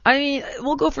 I mean,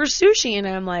 we'll go for sushi and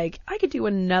I'm like, I could do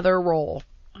another roll.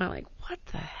 I'm like, what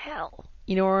the hell?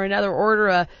 You know, or another order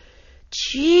of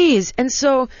cheese. And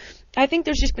so I think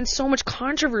there's just been so much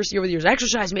controversy over the years.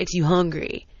 Exercise makes you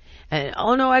hungry. And,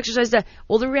 oh no, exercise does.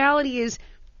 Well, the reality is,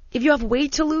 if you have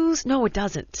weight to lose, no, it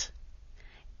doesn't.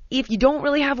 If you don't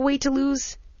really have weight to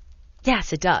lose,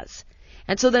 yes, it does.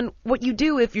 And so then what you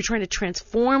do if you're trying to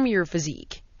transform your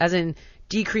physique, as in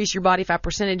decrease your body fat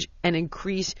percentage and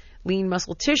increase lean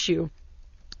muscle tissue,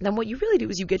 then what you really do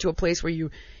is you get to a place where you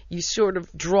sort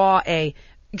of draw a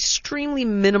extremely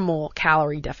minimal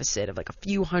calorie deficit of like a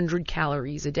few hundred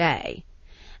calories a day.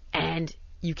 And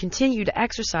you continue to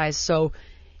exercise, so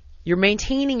you're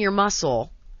maintaining your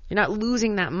muscle. You're not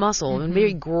losing that muscle and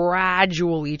very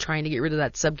gradually trying to get rid of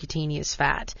that subcutaneous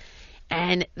fat.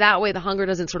 And that way the hunger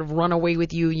doesn't sort of run away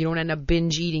with you. You don't end up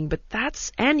binge eating,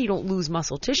 and you don't lose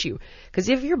muscle tissue. Because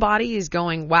if your body is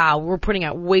going, wow, we're putting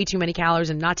out way too many calories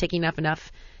and not taking enough in,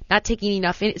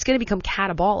 it's going to become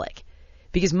catabolic.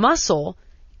 Because muscle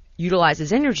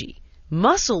utilizes energy.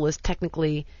 Muscle is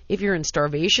technically, if you're in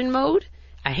starvation mode,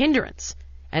 a hindrance.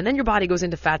 And then your body goes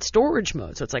into fat storage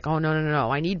mode. So it's like, oh,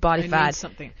 no, I need body fat. Need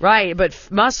something. Right, but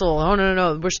muscle, oh,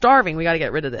 no, we're starving. We got to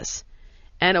get rid of this.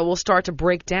 And it will start to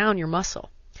break down your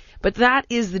muscle. But that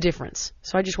is the difference.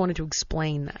 So I just wanted to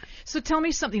explain that. So tell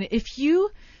me something. If you,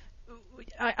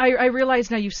 I realize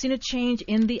now you've seen a change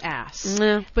in the ass,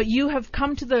 but you have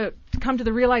come to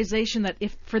the realization that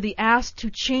if for the ass to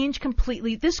change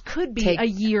completely, this could be a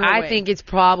year away. I think it's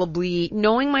probably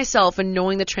knowing myself and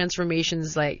knowing the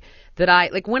transformations that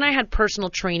when I had personal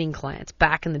training clients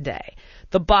back in the day,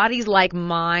 the bodies like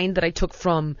mine that I took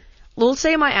from, let's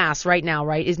say my ass right now,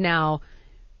 right, is now,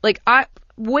 like,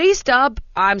 waist up,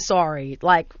 I'm sorry,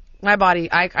 like, my body,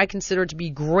 I consider it to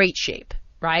be great shape,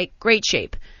 right? Great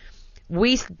shape.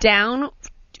 Waist down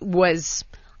was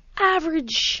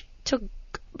average.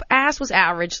 Ass was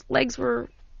average. Legs were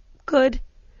good.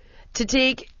 To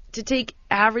take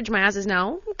average, my ass is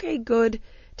now, okay, good.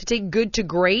 To take good to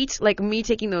great, like me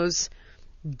taking those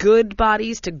good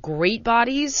bodies to great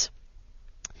bodies,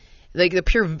 like the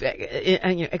pure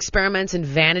experiments in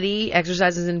vanity,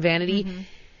 exercises in vanity. Mm-hmm.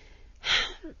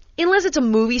 Unless it's a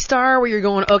movie star where you're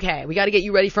going, okay, we got to get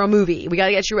you ready for a movie. We got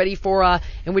to get you ready for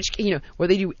where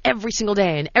they do every single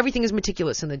day and everything is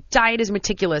meticulous and the diet is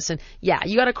meticulous and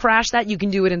you got to crash that. You can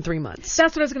do it in 3 months.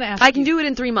 That's what I was going to ask. I can do it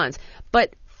in 3 months.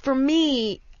 But for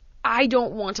me, I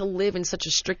don't want to live in such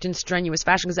a strict and strenuous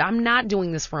fashion because I'm not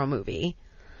doing this for a movie.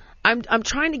 I'm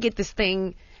trying to get this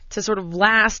thing to sort of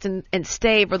last and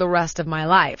stay for the rest of my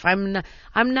life. I'm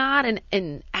not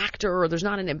an actor, or there's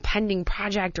not an impending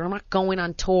project, or I'm not going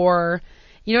on tour.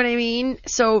 You know what I mean?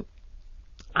 So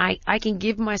I can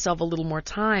give myself a little more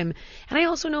time. And I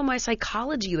also know my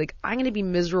psychology. Like, I'm going to be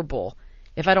miserable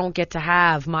if I don't get to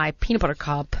have my peanut butter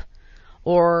cup,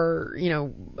 or, I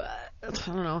don't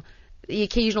know, the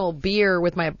occasional beer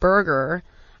with my burger.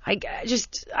 I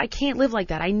can't live like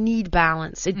that. I need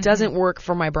balance. It doesn't work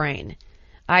for my brain.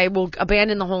 I will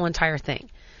abandon the whole entire thing.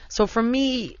 So for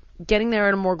me, getting there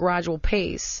at a more gradual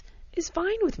pace is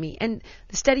fine with me. And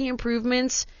the steady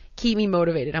improvements keep me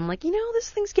motivated. I'm like, this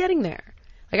thing's getting there.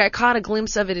 Like, I caught a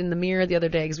glimpse of it in the mirror the other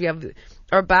day, because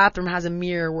our bathroom has a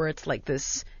mirror where it's like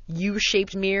this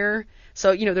U-shaped mirror.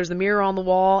 So, there's the mirror on the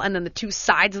wall, and then the two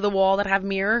sides of the wall that have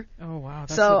mirror. Oh, wow.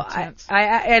 That's so intense.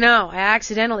 I know. I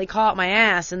accidentally caught my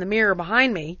ass in the mirror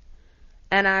behind me,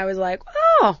 and I was like,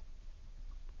 oh,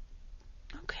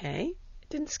 okay. It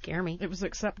didn't scare me. It was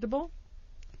acceptable?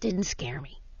 It didn't scare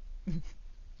me.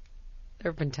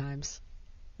 There have been times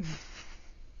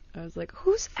I was like,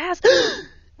 whose ass? That's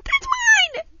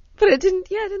mine! But it didn't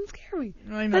scare me.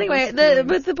 Anyway,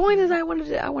 the point is, I wanted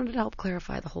to help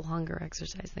clarify the whole hunger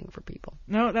exercise thing for people.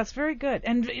 No, that's very good,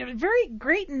 and a very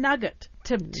great nugget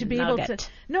to be able to.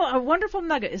 No, a wonderful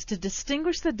nugget is to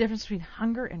distinguish the difference between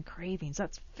hunger and cravings.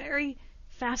 That's very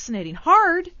fascinating.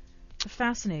 Hard, but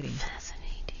fascinating.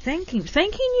 Thanking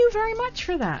you very much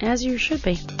for that. As you should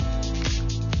be.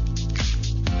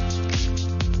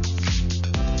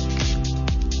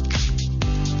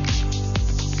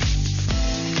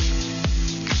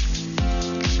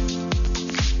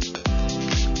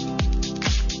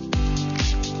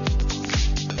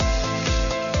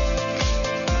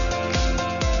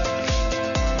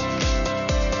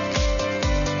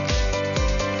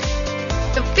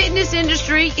 Fitness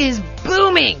industry is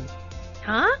booming.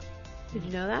 Huh? Did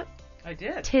you know that? I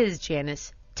did. Tis,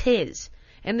 Janice. Tis.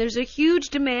 And there's a huge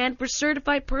demand for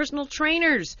certified personal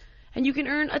trainers. And you can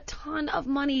earn a ton of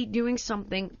money doing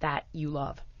something that you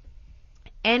love.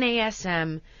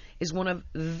 NASM is one of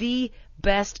the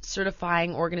best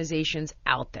certifying organizations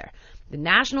out there. The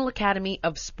National Academy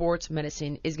of Sports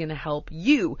Medicine is going to help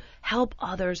you help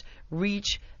others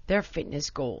reach their fitness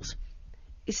goals.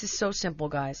 This is so simple,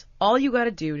 guys. All you got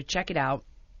to do to check it out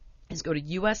is go to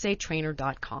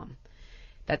usatrainer.com.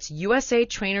 That's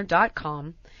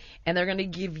usatrainer.com, and they're going to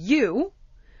give you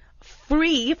a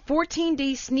free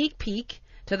 14-day sneak peek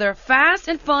to their fast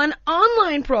and fun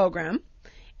online program.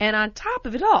 And on top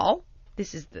of it all,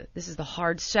 this is the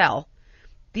hard sell.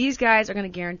 These guys are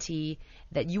going to guarantee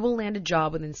that you will land a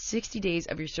job within 60 days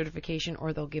of your certification,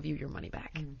 or they'll give you your money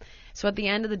back. So at the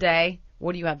end of the day,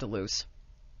 what do you have to lose?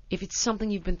 If it's something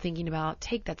you've been thinking about,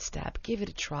 take that step. Give it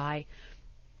a try.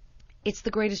 It's the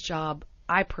greatest job.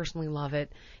 I personally love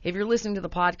it. If you're listening to the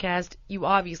podcast, you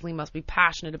obviously must be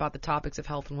passionate about the topics of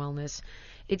health and wellness.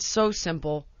 It's so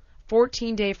simple.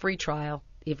 14-day free trial.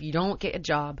 If you don't get a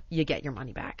job, you get your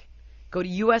money back. Go to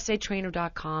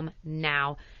usatrainer.com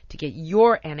now to get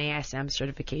your NASM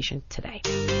certification today.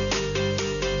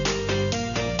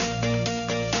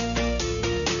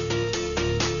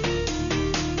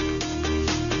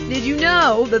 Did you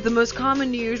know that the most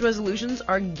common New Year's resolutions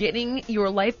are getting your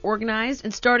life organized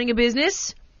and starting a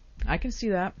business? I can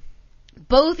see that.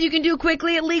 Both you can do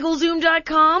quickly at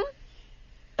LegalZoom.com.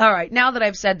 All right, now that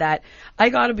I've said that, I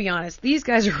got to be honest. These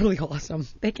guys are really awesome.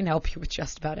 They can help you with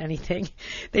just about anything.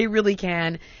 They really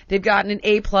can. They've gotten an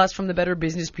A+ from the Better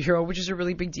Business Bureau, which is a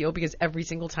really big deal, because every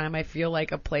single time I feel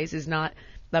like a place is not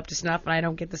up to snuff and I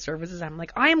don't get the services, I'm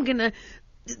like, I am going to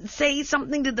say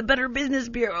something to the Better Business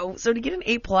Bureau. So to get an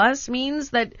A+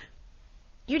 means that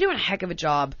you're doing a heck of a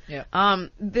job. Yeah.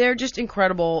 They're just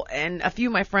incredible, and a few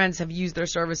of my friends have used their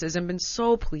services and been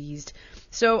so pleased.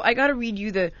 So I got to read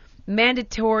you the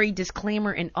mandatory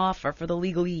disclaimer and offer for the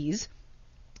legalese.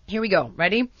 Here we go.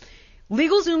 Ready?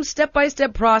 LegalZoom's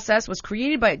step-by-step process was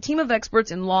created by a team of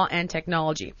experts in law and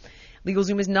technology.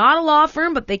 LegalZoom is not a law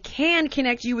firm, but they can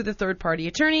connect you with a third-party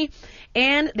attorney,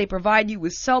 and they provide you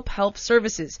with self-help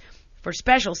services. For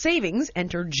special savings,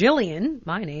 enter Jillian,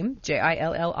 my name,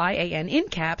 Jillian in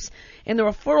caps, in the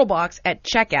referral box at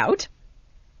checkout.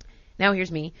 Now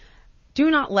here's me. Do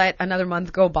not let another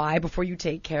month go by before you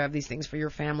take care of these things for your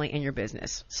family and your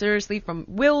business. Seriously, from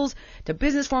wills to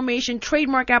business formation,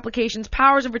 trademark applications,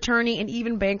 powers of attorney, and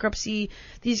even bankruptcy,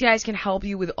 these guys can help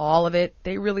you with all of it.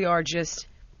 They really are just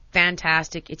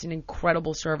fantastic. It's an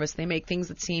incredible service. They make things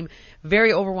that seem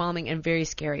very overwhelming and very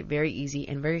scary very easy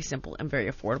and very simple and very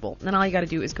affordable. And then all you got to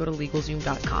do is go to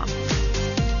LegalZoom.com.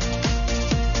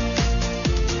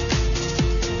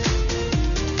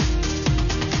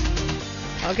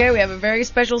 Okay, we have a very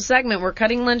special segment. We're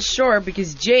cutting lunch short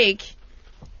because Jake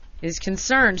is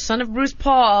concerned. Son of Bruce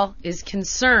Paul is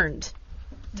concerned.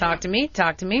 Talk to me.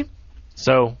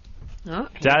 So, Oh,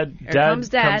 Dad comes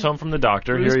home from the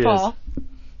doctor. Bruce Here he Paul. is.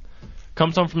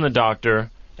 Comes home from the doctor.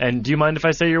 And do you mind if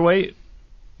I say your weight?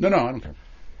 No, I don't care.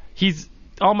 He's,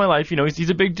 all my life, he's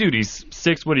a big dude. He's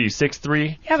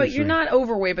 6'3"? Yeah, but you're not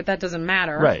overweight, but that doesn't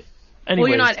matter. Right. Anyways, Well,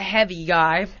 you're not a heavy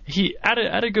guy. he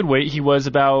at a good weight. He was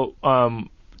about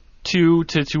 2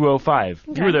 to 205.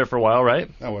 Okay. You were there for a while, right?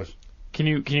 I was. Can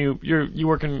you you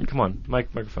working? Come on,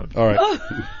 microphone. All right.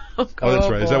 Oh, that's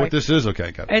right. Is that boy. what this is?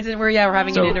 Okay, got it. We're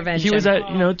having an intervention. He was at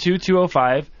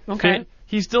 205. Okay. Fit.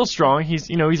 He's still strong. He's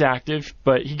he's active,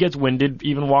 but he gets winded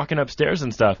even walking upstairs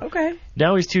and stuff. Okay.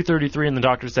 Now he's 233, and the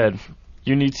doctor said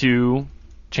you need to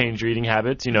change your eating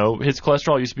habits. His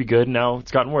cholesterol used to be good, now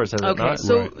it's gotten worse, has it Okay, not?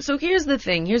 so here's the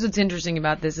thing. Here's what's interesting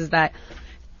about this is that,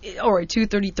 all right,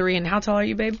 233, and how tall are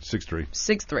you, babe? 6'3".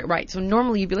 6'3", right. So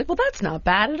normally you'd be like, well, that's not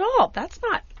bad at all. That's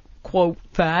not, quote,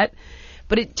 fat.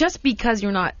 But just because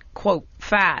you're not, quote,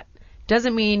 fat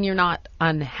doesn't mean you're not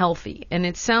unhealthy. And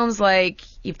it sounds like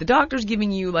if the doctor's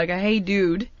giving you like a, hey,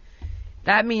 dude,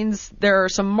 that means there are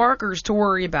some markers to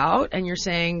worry about, and you're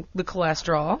saying the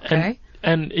cholesterol, okay?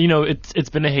 And it's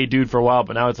been a hey dude for a while,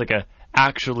 but now it's like a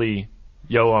actually,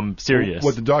 yo, I'm serious.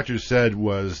 What the doctor said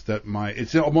was that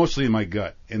it's mostly in my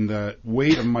gut, and the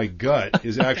weight of my gut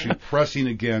is actually pressing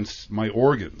against my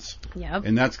organs. Yep.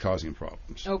 And that's causing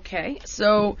problems. Okay,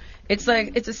 so it's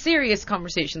a serious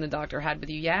conversation the doctor had with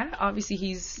you, yeah? Obviously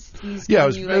he's Yeah,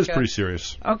 giving it was pretty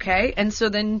serious. Okay, and so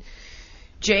then,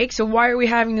 Jake, so why are we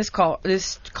having this call?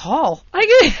 Why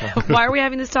are we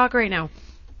having this talk right now?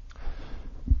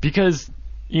 Because,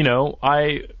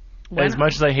 as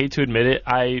much as I hate to admit it,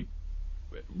 I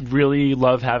really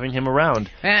love having him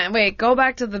around. Wait, go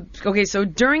back to okay, so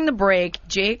during the break,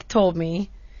 Jake told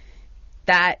me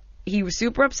that he was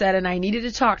super upset and I needed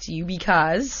to talk to you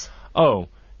because... Oh,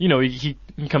 he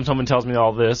comes home and tells me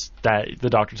all this that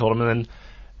the doctor told him, and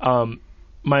then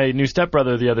my new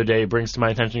stepbrother the other day brings to my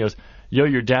attention, he goes, yo,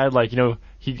 your dad,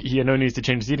 he needs to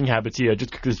change his eating habits. He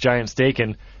just cooked this giant steak,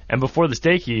 and before the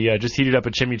steak, he just heated up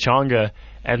a chimichanga,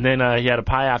 and then he had a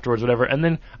pie afterwards, whatever. And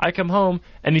then I come home,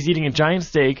 and he's eating a giant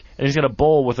steak, and he's got a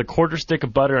bowl with a quarter stick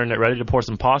of butter in it, ready to pour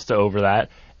some pasta over that,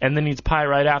 and then eats pie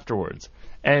right afterwards.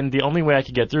 And the only way I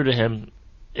could get through to him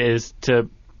is to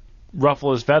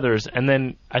ruffle his feathers, and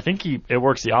then I think it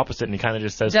works the opposite, and he kind of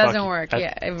just says, doesn't work,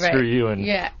 yeah, right. Screw you. And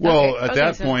yeah. Well, okay. at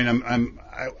that point,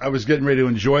 I was getting ready to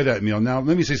enjoy that meal. Now,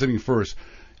 let me say something first.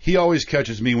 He always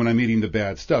catches me when I'm eating the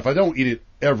bad stuff. I don't eat it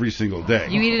every single day.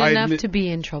 You eat it enough to be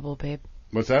in trouble, babe.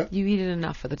 What's that? You eat it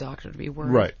enough for the doctor to be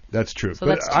worried. Right, that's true. So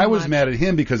but that's too I was much. mad at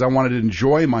him because I wanted to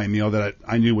enjoy my meal that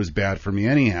I knew was bad for me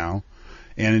anyhow,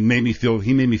 and he made me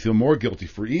feel more guilty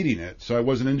for eating it, so I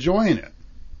wasn't enjoying it.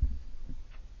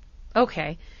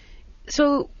 Okay.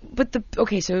 So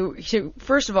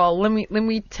first of all, let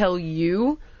me tell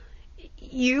you,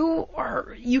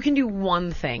 you can do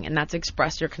one thing, and that's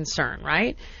express your concern,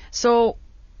 right? So,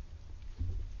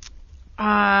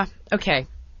 okay.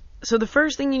 So the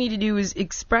first thing you need to do is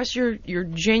express your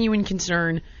genuine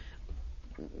concern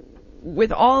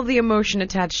with all of the emotion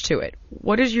attached to it.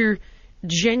 What is your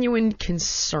genuine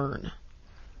concern?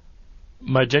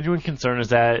 My genuine concern is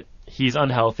that he's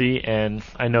unhealthy, and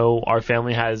I know our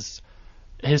family has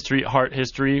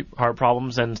heart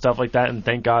problems and stuff like that, and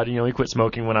thank God, he quit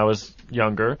smoking when I was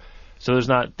younger, so there's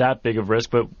not that big of risk.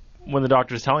 But when the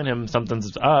doctor's telling him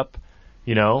something's up,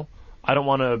 I don't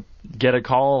want to get a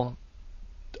call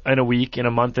in a week, in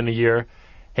a month, in a year,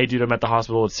 hey dude, I'm at the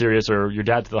hospital, it's serious, or your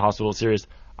dad's at the hospital, it's serious.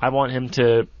 I want him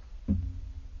to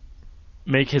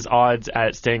make his odds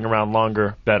at staying around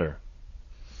longer better.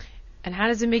 And how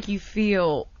does it make you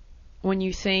feel when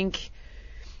you think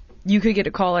you could get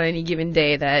a call at any given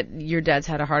day that your dad's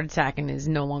had a heart attack and is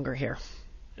no longer here?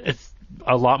 It's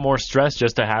a lot more stress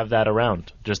just to have that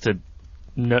around, just to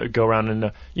go around and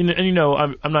I'm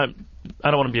not.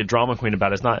 I don't want to be a drama queen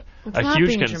about it. It's not a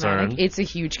huge concern. Dramatic. It's a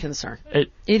huge concern.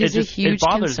 It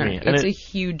bothers me. And It's a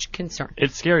huge concern.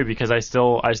 It's scary because I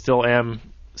still am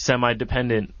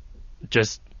semi-dependent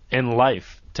just in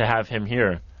life to have him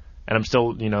here, and I'm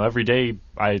still every day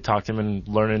I talk to him and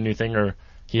learn a new thing, or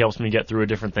he helps me get through a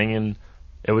different thing, and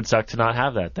it would suck to not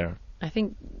have that there. I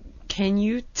think, can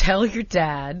you tell your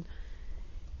dad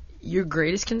your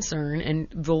greatest concern and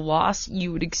the loss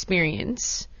you would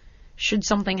experience should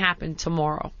something happen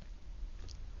tomorrow?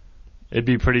 It'd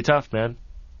be pretty tough, man.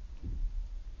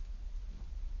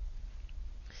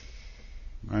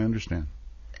 I understand.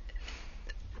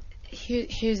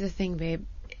 Here's the thing, babe.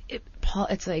 Paul,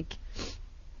 it's like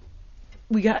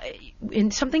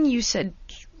and something you said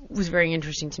was very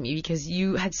interesting to me, because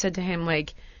you had said to him,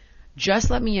 like, just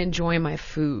let me enjoy my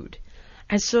food.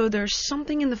 And so there's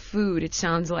something in the food, it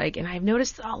sounds like, and I've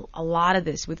noticed a lot of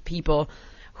this with people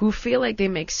who feel like they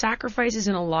make sacrifices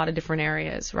in a lot of different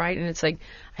areas, right? And it's like,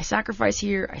 I sacrifice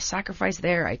here, I sacrifice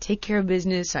there, I take care of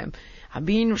business, I'm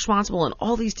being responsible in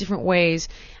all these different ways.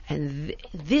 And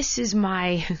this is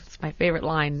it's my favorite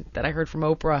line that I heard from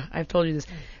Oprah. I've told you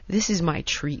this is my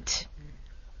treat.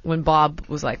 When Bob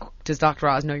was like, does Dr.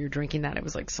 Oz know you're drinking that? It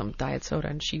was like some diet soda.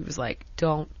 And she was like,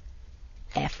 don't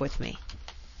F with me.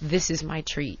 This is my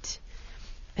treat.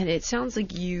 And it sounds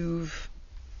like you've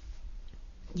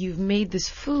made this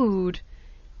food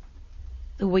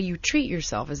the way you treat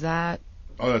yourself. Is that?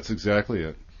 Oh, that's exactly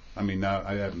it. I mean, now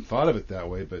I haven't thought of it that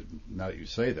way, but now that you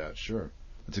say that, sure.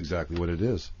 That's exactly what it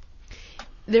is.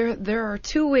 There are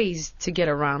two ways to get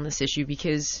around this issue,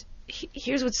 because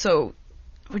here's what's so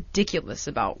ridiculous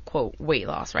about, quote, weight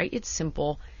loss, right? It's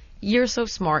simple. You're so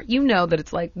smart. You know that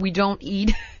it's like, we don't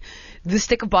eat the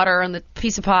stick of butter and the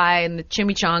piece of pie and the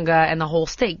chimichanga and the whole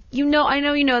steak. I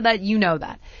know you know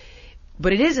that.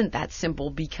 But it isn't that simple,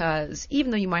 because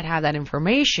even though you might have that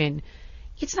information,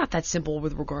 it's not that simple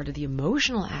with regard to the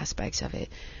emotional aspects of it,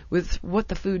 with what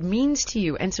the food means to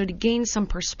you. And so to gain some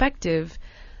perspective,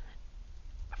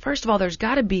 first of all, there's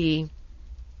got to be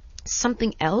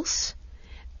something else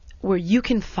where you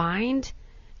can find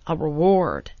a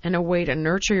reward and a way to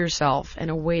nurture yourself and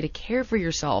a way to care for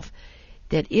yourself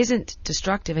that isn't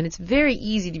destructive. And it's very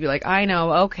easy to be like, I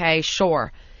know, okay,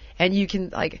 sure. And you can,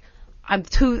 like, I'm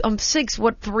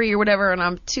 6'3" or whatever, and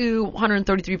I'm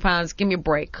 233 pounds. Give me a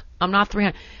break. I'm not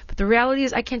 300. But the reality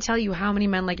is, I can't tell you how many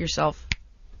men like yourself.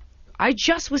 I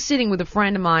just was sitting with a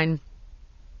friend of mine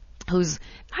who's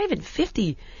not even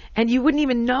 50, and you wouldn't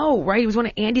even know, right? He was one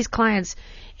of Andy's clients,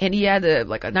 and he had a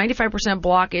 95%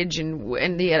 blockage,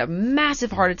 and he had a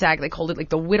massive heart attack. They called it like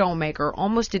the Widowmaker.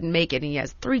 Almost didn't make it, and he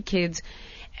has 3 kids.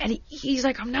 And he's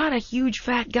like, I'm not a huge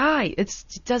fat guy. It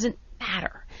doesn't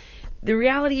matter. The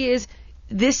reality is,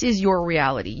 this is your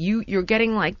reality. You're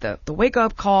getting like the wake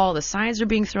up call, the signs are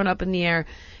being thrown up in the air.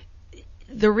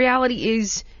 The reality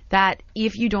is that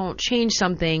if you don't change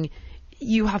something,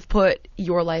 you have put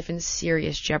your life in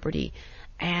serious jeopardy.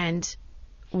 And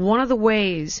one of the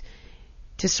ways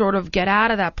to sort of get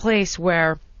out of that place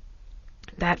where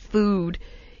that food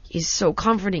is so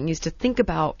comforting is to think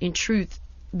about, in truth,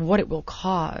 what it will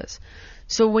cause.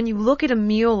 So when you look at a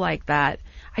meal like that,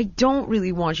 I don't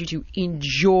really want you to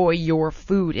enjoy your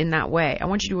food in that way. I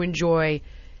want you to enjoy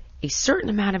a certain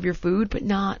amount of your food, but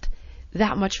not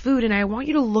that much food. And I want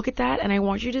you to look at that, and I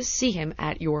want you to see him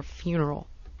at your funeral.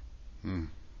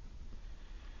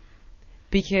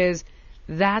 Because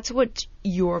that's what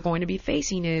you're going to be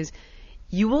facing, is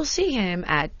you will see him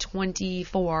at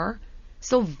 24,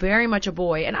 still very much a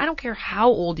boy. And I don't care how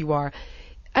old you are.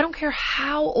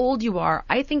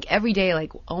 I think every day,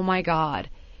 like, oh my God,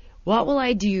 what will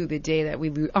I do the day that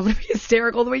we lose? I'm going to be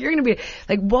hysterical the way you're going to be.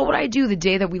 Like, what would I do the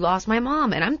day that we lost my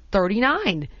mom? And I'm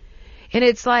 39. And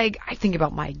it's like, I think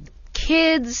about my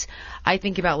kids. I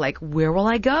think about, like, where will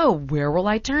I go? Where will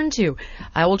I turn to?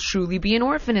 I will truly be an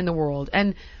orphan in the world.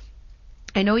 And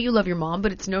I know you love your mom,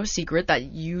 but it's no secret that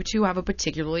you two have a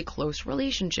particularly close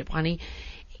relationship, honey.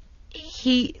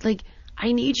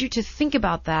 I need you to think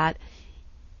about that,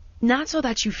 not so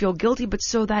that you feel guilty, but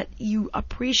so that you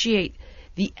appreciate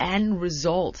the end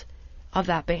result of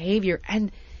that behavior.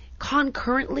 And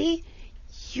concurrently,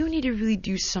 you need to really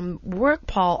do some work,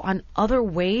 Paul, on other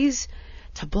ways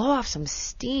to blow off some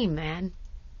steam, man.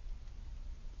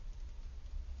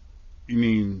 You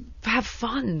mean? Have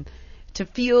fun, to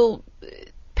feel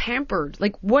pampered.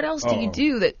 Like, what else do you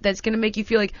do that's going to make you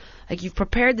feel like you've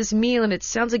prepared this meal, and it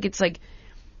sounds like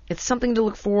it's something to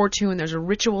look forward to, and there's a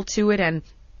ritual to it, and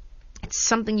it's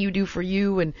something you do for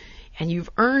you, and you've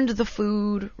earned the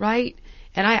food, right?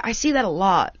 And I see that a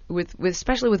lot with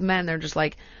especially with men. They're just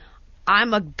like,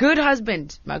 I'm a good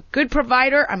husband, I'm a good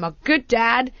provider, I'm a good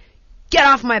dad, get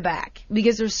off my back,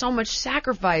 because there's so much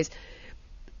sacrifice.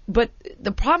 But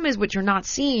the problem is, what you're not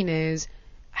seeing is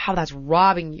how that's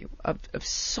robbing you of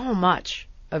so much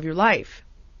of your life.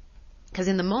 Because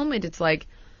in the moment, it's like,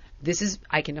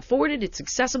 I can afford it, it's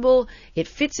accessible, it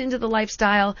fits into the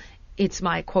lifestyle, it's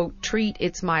my, quote, treat,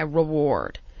 it's my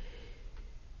reward.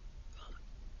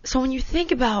 So when you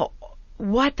think about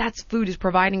what that food is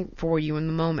providing for you in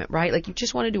the moment, right? Like, you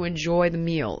just wanted to enjoy the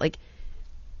meal. Like,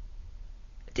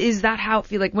 is that how it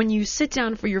feels? Like, when you sit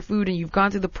down for your food and you've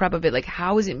gone through the prep of it, like,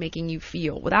 how is it making you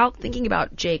feel without thinking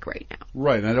about Jake right now?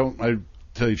 Right. And I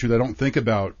tell you the truth, I don't think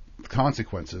about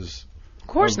consequences. Of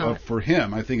course not. For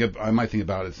him, I might think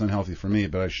about it. It's unhealthy for me,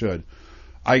 but I should.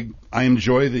 I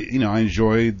enjoy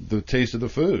the taste of the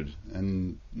food,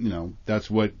 and that's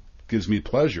what gives me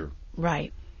pleasure.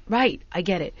 Right. I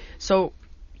get it. So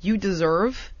you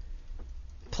deserve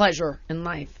pleasure in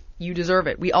life. You deserve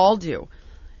it. We all do.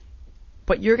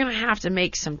 But you're going to have to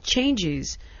make some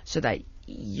changes so that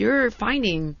you're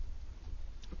finding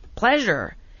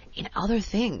pleasure in other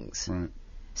things. Right.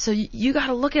 So you got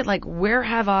to look at, like, where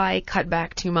have I cut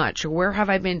back too much, or where have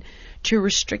I been too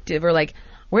restrictive, or like,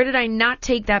 where did I not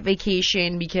take that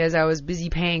vacation because I was busy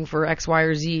paying for X, Y,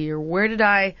 or Z, or where did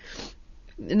I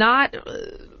not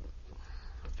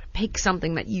pick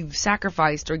something that you've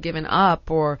sacrificed or given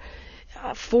up or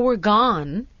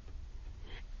foregone,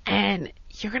 and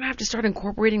you're going to have to start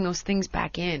incorporating those things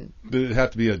back in. But it'd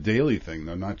have to be a daily thing,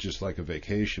 though, not just like a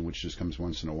vacation, which just comes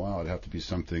once in a while. It'd have to be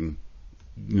something,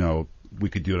 we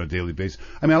could do on a daily basis.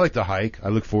 I mean, I like to hike. I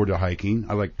look forward to hiking.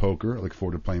 I like poker. I look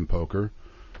forward to playing poker.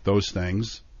 Those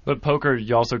things. But poker,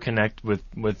 you also connect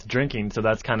with drinking, so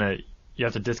that's kind of, you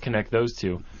have to disconnect those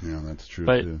two. Yeah, that's true,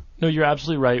 but, too. No, you're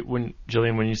absolutely right,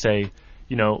 Jillian, when you say,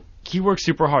 he works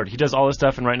super hard. He does all this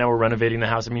stuff, and right now we're renovating the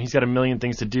house. I mean, he's got a million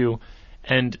things to do,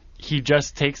 and he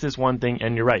just takes this one thing,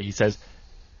 and you're right. He says,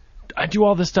 I do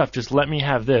all this stuff, just let me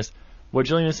have this. What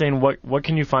Jillian is saying, what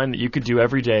can you find that you could do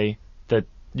every day that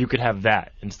you could have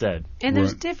that instead? And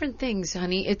there's different things,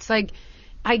 honey. It's like,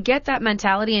 I get that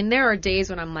mentality, and there are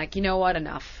days when I'm like, you know what,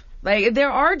 enough. Like,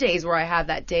 there are days where I have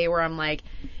that day where I'm like,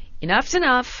 enough's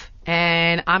enough,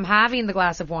 and I'm having the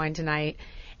glass of wine tonight.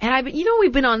 And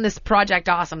we've been on this Project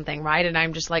Awesome thing, right? And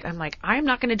I'm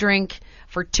not going to drink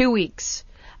for 2 weeks.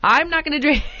 I'm not going to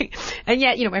drink. And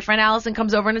yet, my friend Allison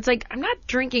comes over, and it's like, I'm not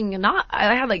drinking.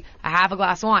 I had like a half a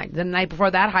glass of wine. Then the night before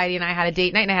that, Heidi and I had a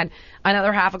date night, and I had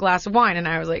another half a glass of wine. And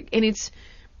I was like, and it's,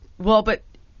 well, but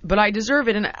I deserve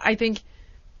it. And I think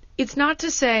it's not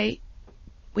to say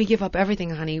we give up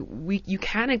everything, honey. You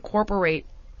can incorporate,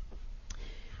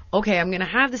 okay, I'm going to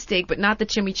have the steak, but not the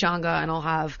chimichanga, and I'll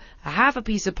have a half a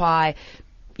piece of pie.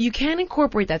 You can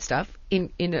incorporate that stuff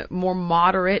in a more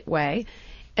moderate way,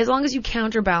 as long as you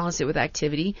counterbalance it with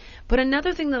activity. But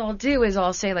another thing that I'll do is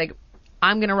I'll say, like,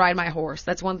 I'm going to ride my horse.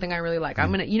 That's one thing I really like.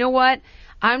 You know what?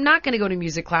 I'm not going to go to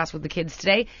music class with the kids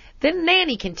today. The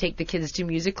nanny can take the kids to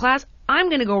music class. I'm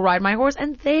going to go ride my horse,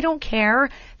 and they don't care.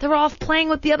 They're off playing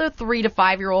with the other 3 to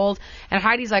 5-year-old. And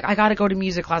Heidi's like, I got to go to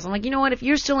music class. I'm like, you know what? If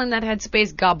you're still in that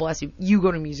headspace, God bless you. You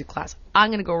go to music class. I'm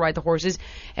going to go ride the horses.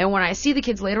 And when I see the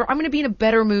kids later, I'm going to be in a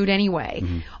better mood anyway.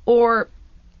 Mm-hmm. Or,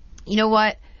 you know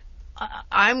what?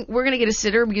 We're going to get a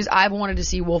sitter because I've wanted to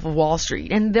see Wolf of Wall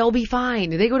Street, and they'll be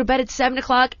fine. They go to bed at 7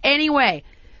 o'clock anyway.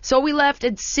 So we left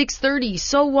at 6:30.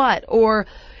 So what? Or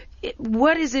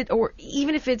what is it? Or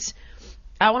even if it's,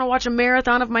 I want to watch a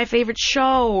marathon of my favorite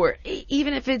show, or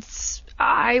even if it's,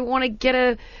 I want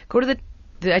to go to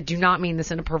I do not mean this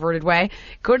in a perverted way,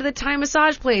 go to the Thai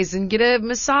massage place and get a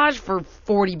massage for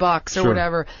 $40 or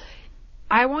whatever.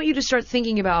 I want you to start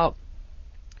thinking about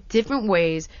different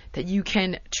ways that you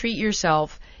can treat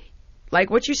yourself, like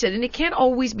what you said. And it can't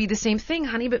always be the same thing,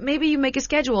 honey, but maybe you make a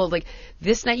schedule of, like,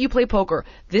 this night you play poker,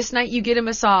 this night you get a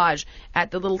massage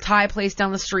at the little Thai place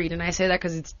down the street. And I say that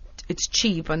because it's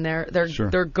cheap, and they're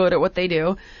good at what they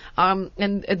do.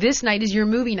 And this night is your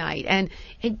movie night, and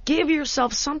give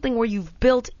yourself something where you've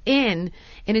built in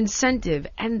an incentive.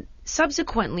 And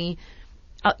subsequently,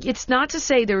 it's not to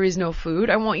say there is no food.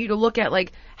 I want you to look at,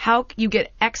 like, how you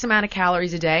get X amount of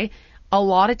calories a day,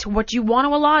 allot it to what you want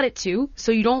to allot it to,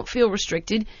 so you don't feel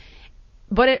restricted.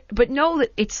 But know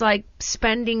that it's like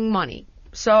spending money.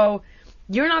 So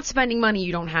you're not spending money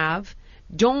you don't have.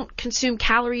 Don't consume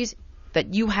calories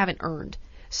that you haven't earned.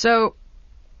 So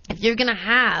if you're going to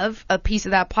have a piece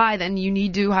of that pie, then you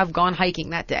need to have gone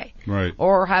hiking that day. Right.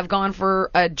 Or have gone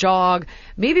for a jog.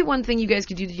 Maybe one thing you guys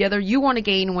could do together, you want to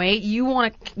gain weight, you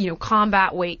want to,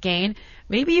 combat weight gain.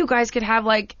 Maybe you guys could have,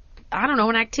 like, I don't know,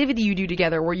 an activity you do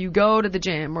together where you go to the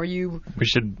gym, or you... We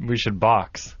should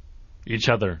box each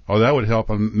other. Oh, that would help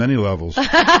on many levels.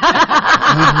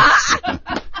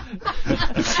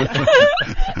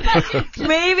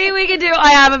 Maybe we could do,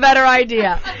 I have a better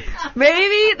idea.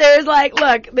 Maybe there's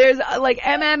there's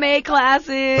MMA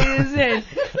classes and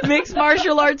mixed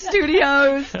martial arts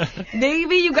studios.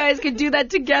 Maybe you guys could do that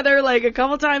together like a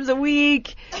couple times a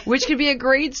week, which could be a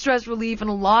great stress relief and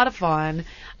a lot of fun.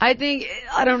 I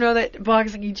don't know that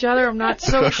boxing each other, I'm not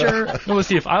so sure. Well,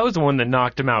 see, if I was the one that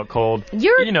knocked him out cold,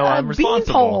 you're I'm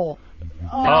responsible. Beanpole.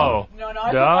 No,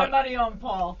 I put my money on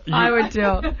Paul. I would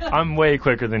too. I'm way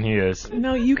quicker than he is.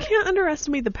 No, you can't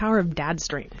underestimate the power of dad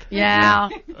strength. Yeah.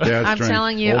 I'm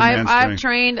telling you, I've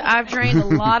trained a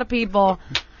lot of people,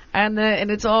 and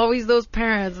it's always those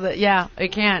parents that,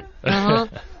 it can't. Uh-huh.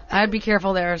 I'd be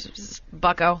careful there,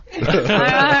 bucko.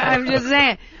 I'm just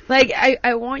saying. Like,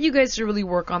 I want you guys to really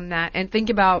work on that and think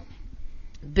about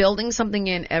building something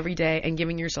in every day and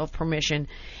giving yourself permission.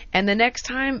 And the next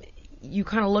time you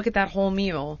kind of look at that whole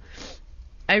meal,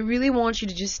 I really want you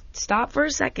to just stop for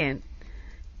a second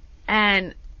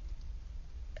and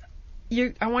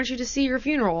I want you to see your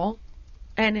funeral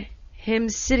and him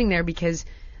sitting there, because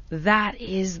that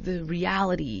is the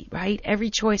reality, right? Every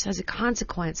choice has a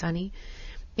consequence, honey.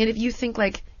 And if you think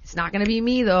like, it's not going to be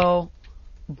me though,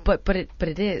 but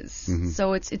it is.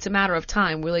 So it's a matter of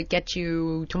time. Will it get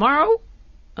you tomorrow?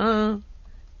 3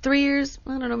 years?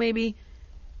 I don't know, maybe.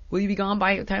 Will you be gone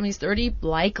by the time he's 30?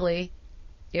 Likely.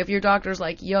 If your doctor's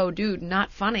like, yo, dude,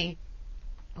 not funny.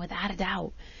 Without a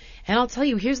doubt. And I'll tell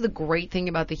you, here's the great thing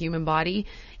about the human body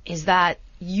is that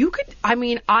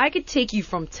I could take you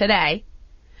from today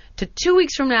to 2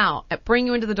 weeks from now and bring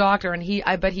you into the doctor, and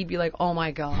I bet he'd be like, oh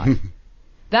my God.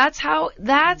 That's how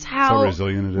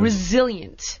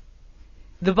resilient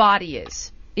the body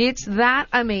is. It's that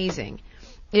amazing.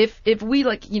 If we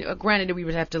granted we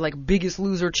would have to Biggest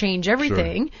Loser change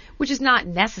everything, which is not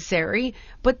necessary,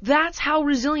 but that's how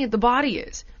resilient the body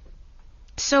is.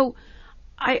 So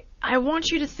I want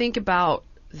you to think about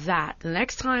that. The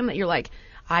next time that you're like,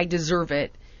 I deserve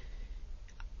it,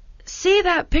 see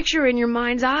that picture in your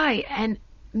mind's eye and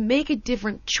make a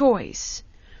different choice.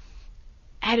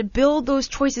 And build those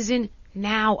choices in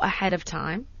now ahead of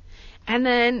time. And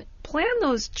then plan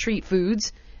those treat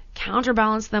foods,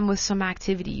 counterbalance them with some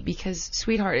activity, because,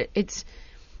 sweetheart,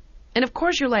 and of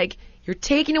course you're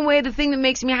taking away the thing that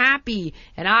makes me happy,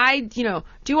 and I,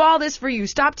 do all this for you.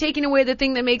 Stop taking away the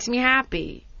thing that makes me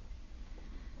happy.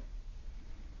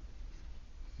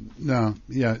 No,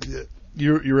 yeah,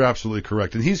 you're absolutely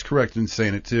correct, and he's correct in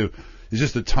saying it too. It's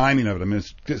just the timing of it. I mean,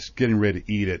 it's just getting ready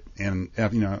to eat it, and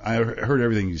I heard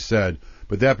everything you said,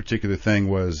 but that particular thing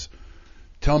was,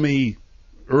 tell me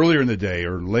earlier in the day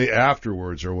or late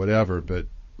afterwards or whatever. But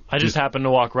I just happened to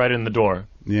walk right in the door.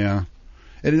 Yeah,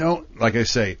 and like I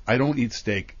say, I don't eat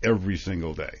steak every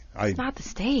single day. It's not the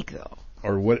steak though,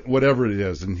 or whatever it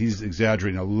is, and he's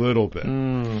exaggerating a little bit,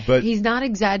 but he's not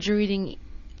exaggerating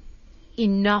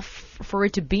enough for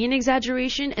it to be an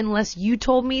exaggeration, unless you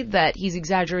told me that he's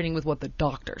exaggerating with what the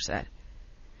doctor said.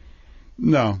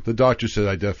 No, the doctor said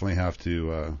I definitely have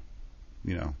to,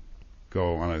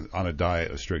 go on a diet,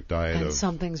 a strict diet. And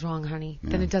something's wrong, honey.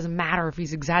 Yeah. Then it doesn't matter if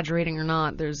he's exaggerating or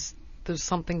not. There's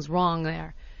something's wrong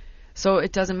there. So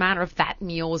it doesn't matter if that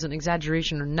meal was an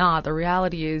exaggeration or not. The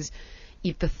reality is,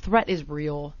 if the threat is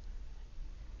real,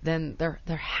 then there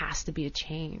has to be a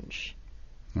change.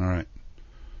 All right.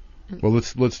 Well,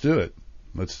 let's do it.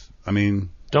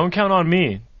 Don't count on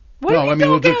me. We'll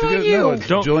do it together.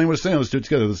 No, Jillian was saying, let's do it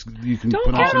together. You can don't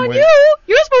put on count some on weight. you.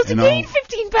 You're supposed to gain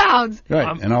 15 pounds.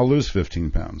 Right, and I'll lose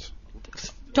 15 pounds.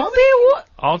 Don't be.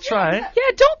 I'll try.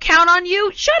 Yeah, don't count on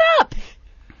you. Shut up.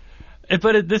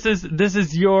 But this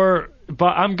is your.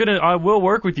 But I will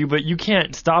work with you, but you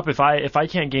can't stop if I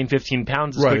can't gain 15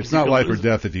 pounds. Right, it's not life or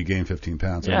death if you gain 15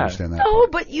 pounds. I understand that. No,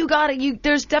 but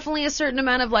there's definitely a certain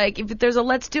amount of if there's a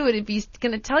let's do it, if he's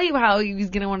going to tell you how he's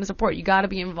going to want to support, you got to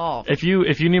be involved. If you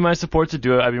need my support to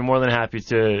do it, I'd be more than happy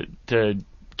to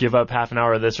give up half an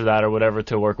hour of this or that or whatever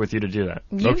to work with you to do that.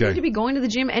 You need to be going to the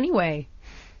gym anyway.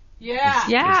 Yeah.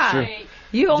 Yeah.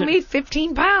 You owe me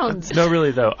 15 pounds. No,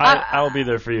 really, though. I'll be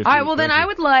there for you. All right, well, then I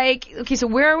would okay, so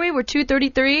where are we? We're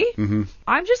 233? Mm-hmm.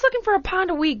 I'm just looking for a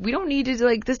pound a week. We don't need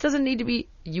to, this doesn't need to be,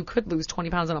 you could lose 20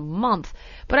 pounds in a month,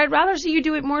 but I'd rather see you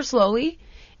do it more slowly,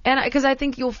 and because I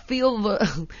think you'll feel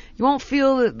you won't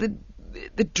feel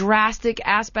the drastic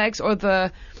aspects or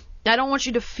I don't want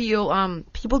you to feel,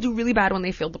 people do really bad when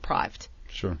they feel deprived.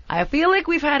 Sure. I feel like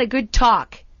we've had a good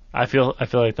talk. I feel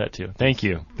like that too. Thank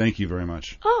you. Thank you very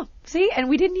much. Oh, see, and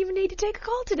we didn't even need to take a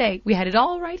call today. We had it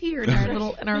all right here in our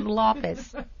little office.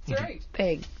 That's right.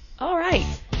 Big. All right,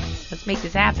 let's make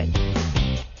this happen.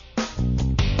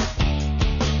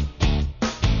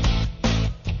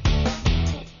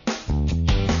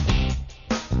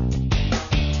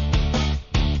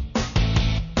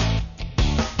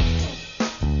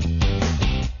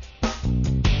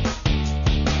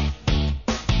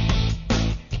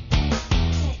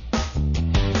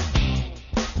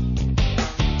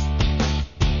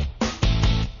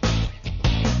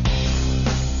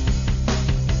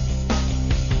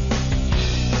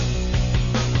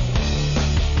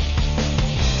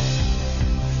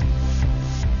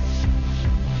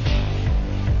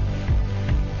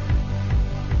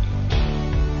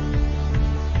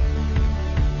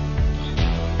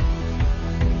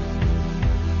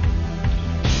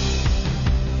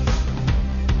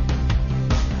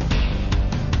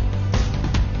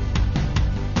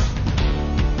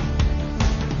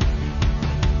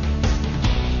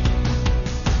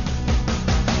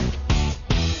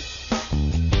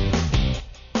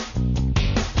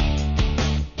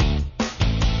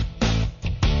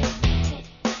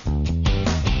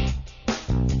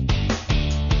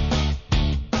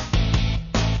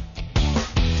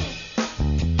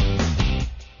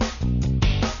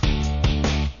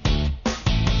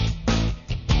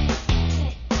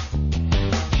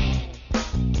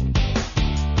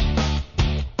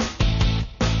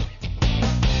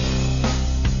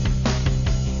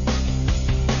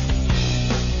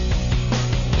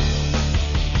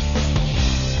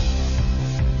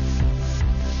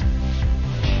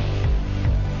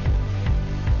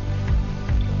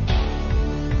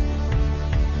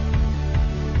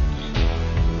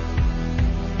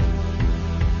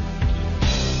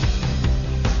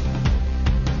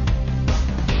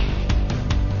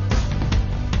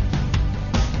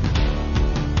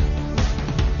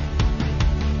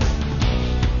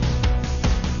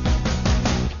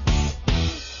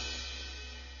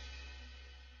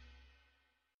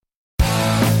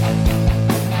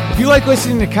 like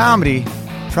listening to comedy,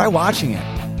 try watching it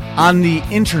on the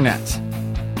internet.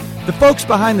 The folks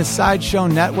behind the Sideshow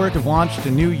Network have launched a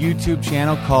new YouTube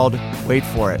channel called Wait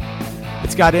For It.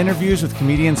 It's got interviews with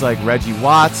comedians like Reggie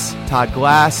Watts, Todd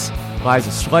Glass,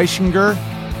 Liza Schlesinger.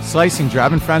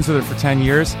 I've been friends with her for 10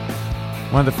 years.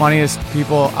 One of the funniest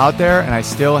people out there, and I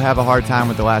still have a hard time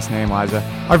with the last name, Liza.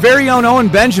 Our very own Owen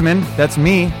Benjamin, that's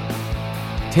me,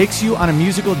 takes you on a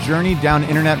musical journey down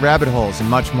internet rabbit holes and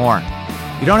much more.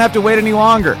 You don't have to wait any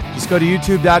longer. Just go to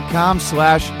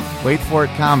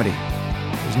youtube.com/waitforitcomedy.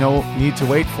 There's no need to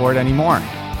wait for it anymore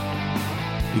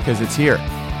because it's here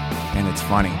and it's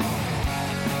funny.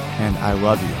 And I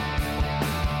love you.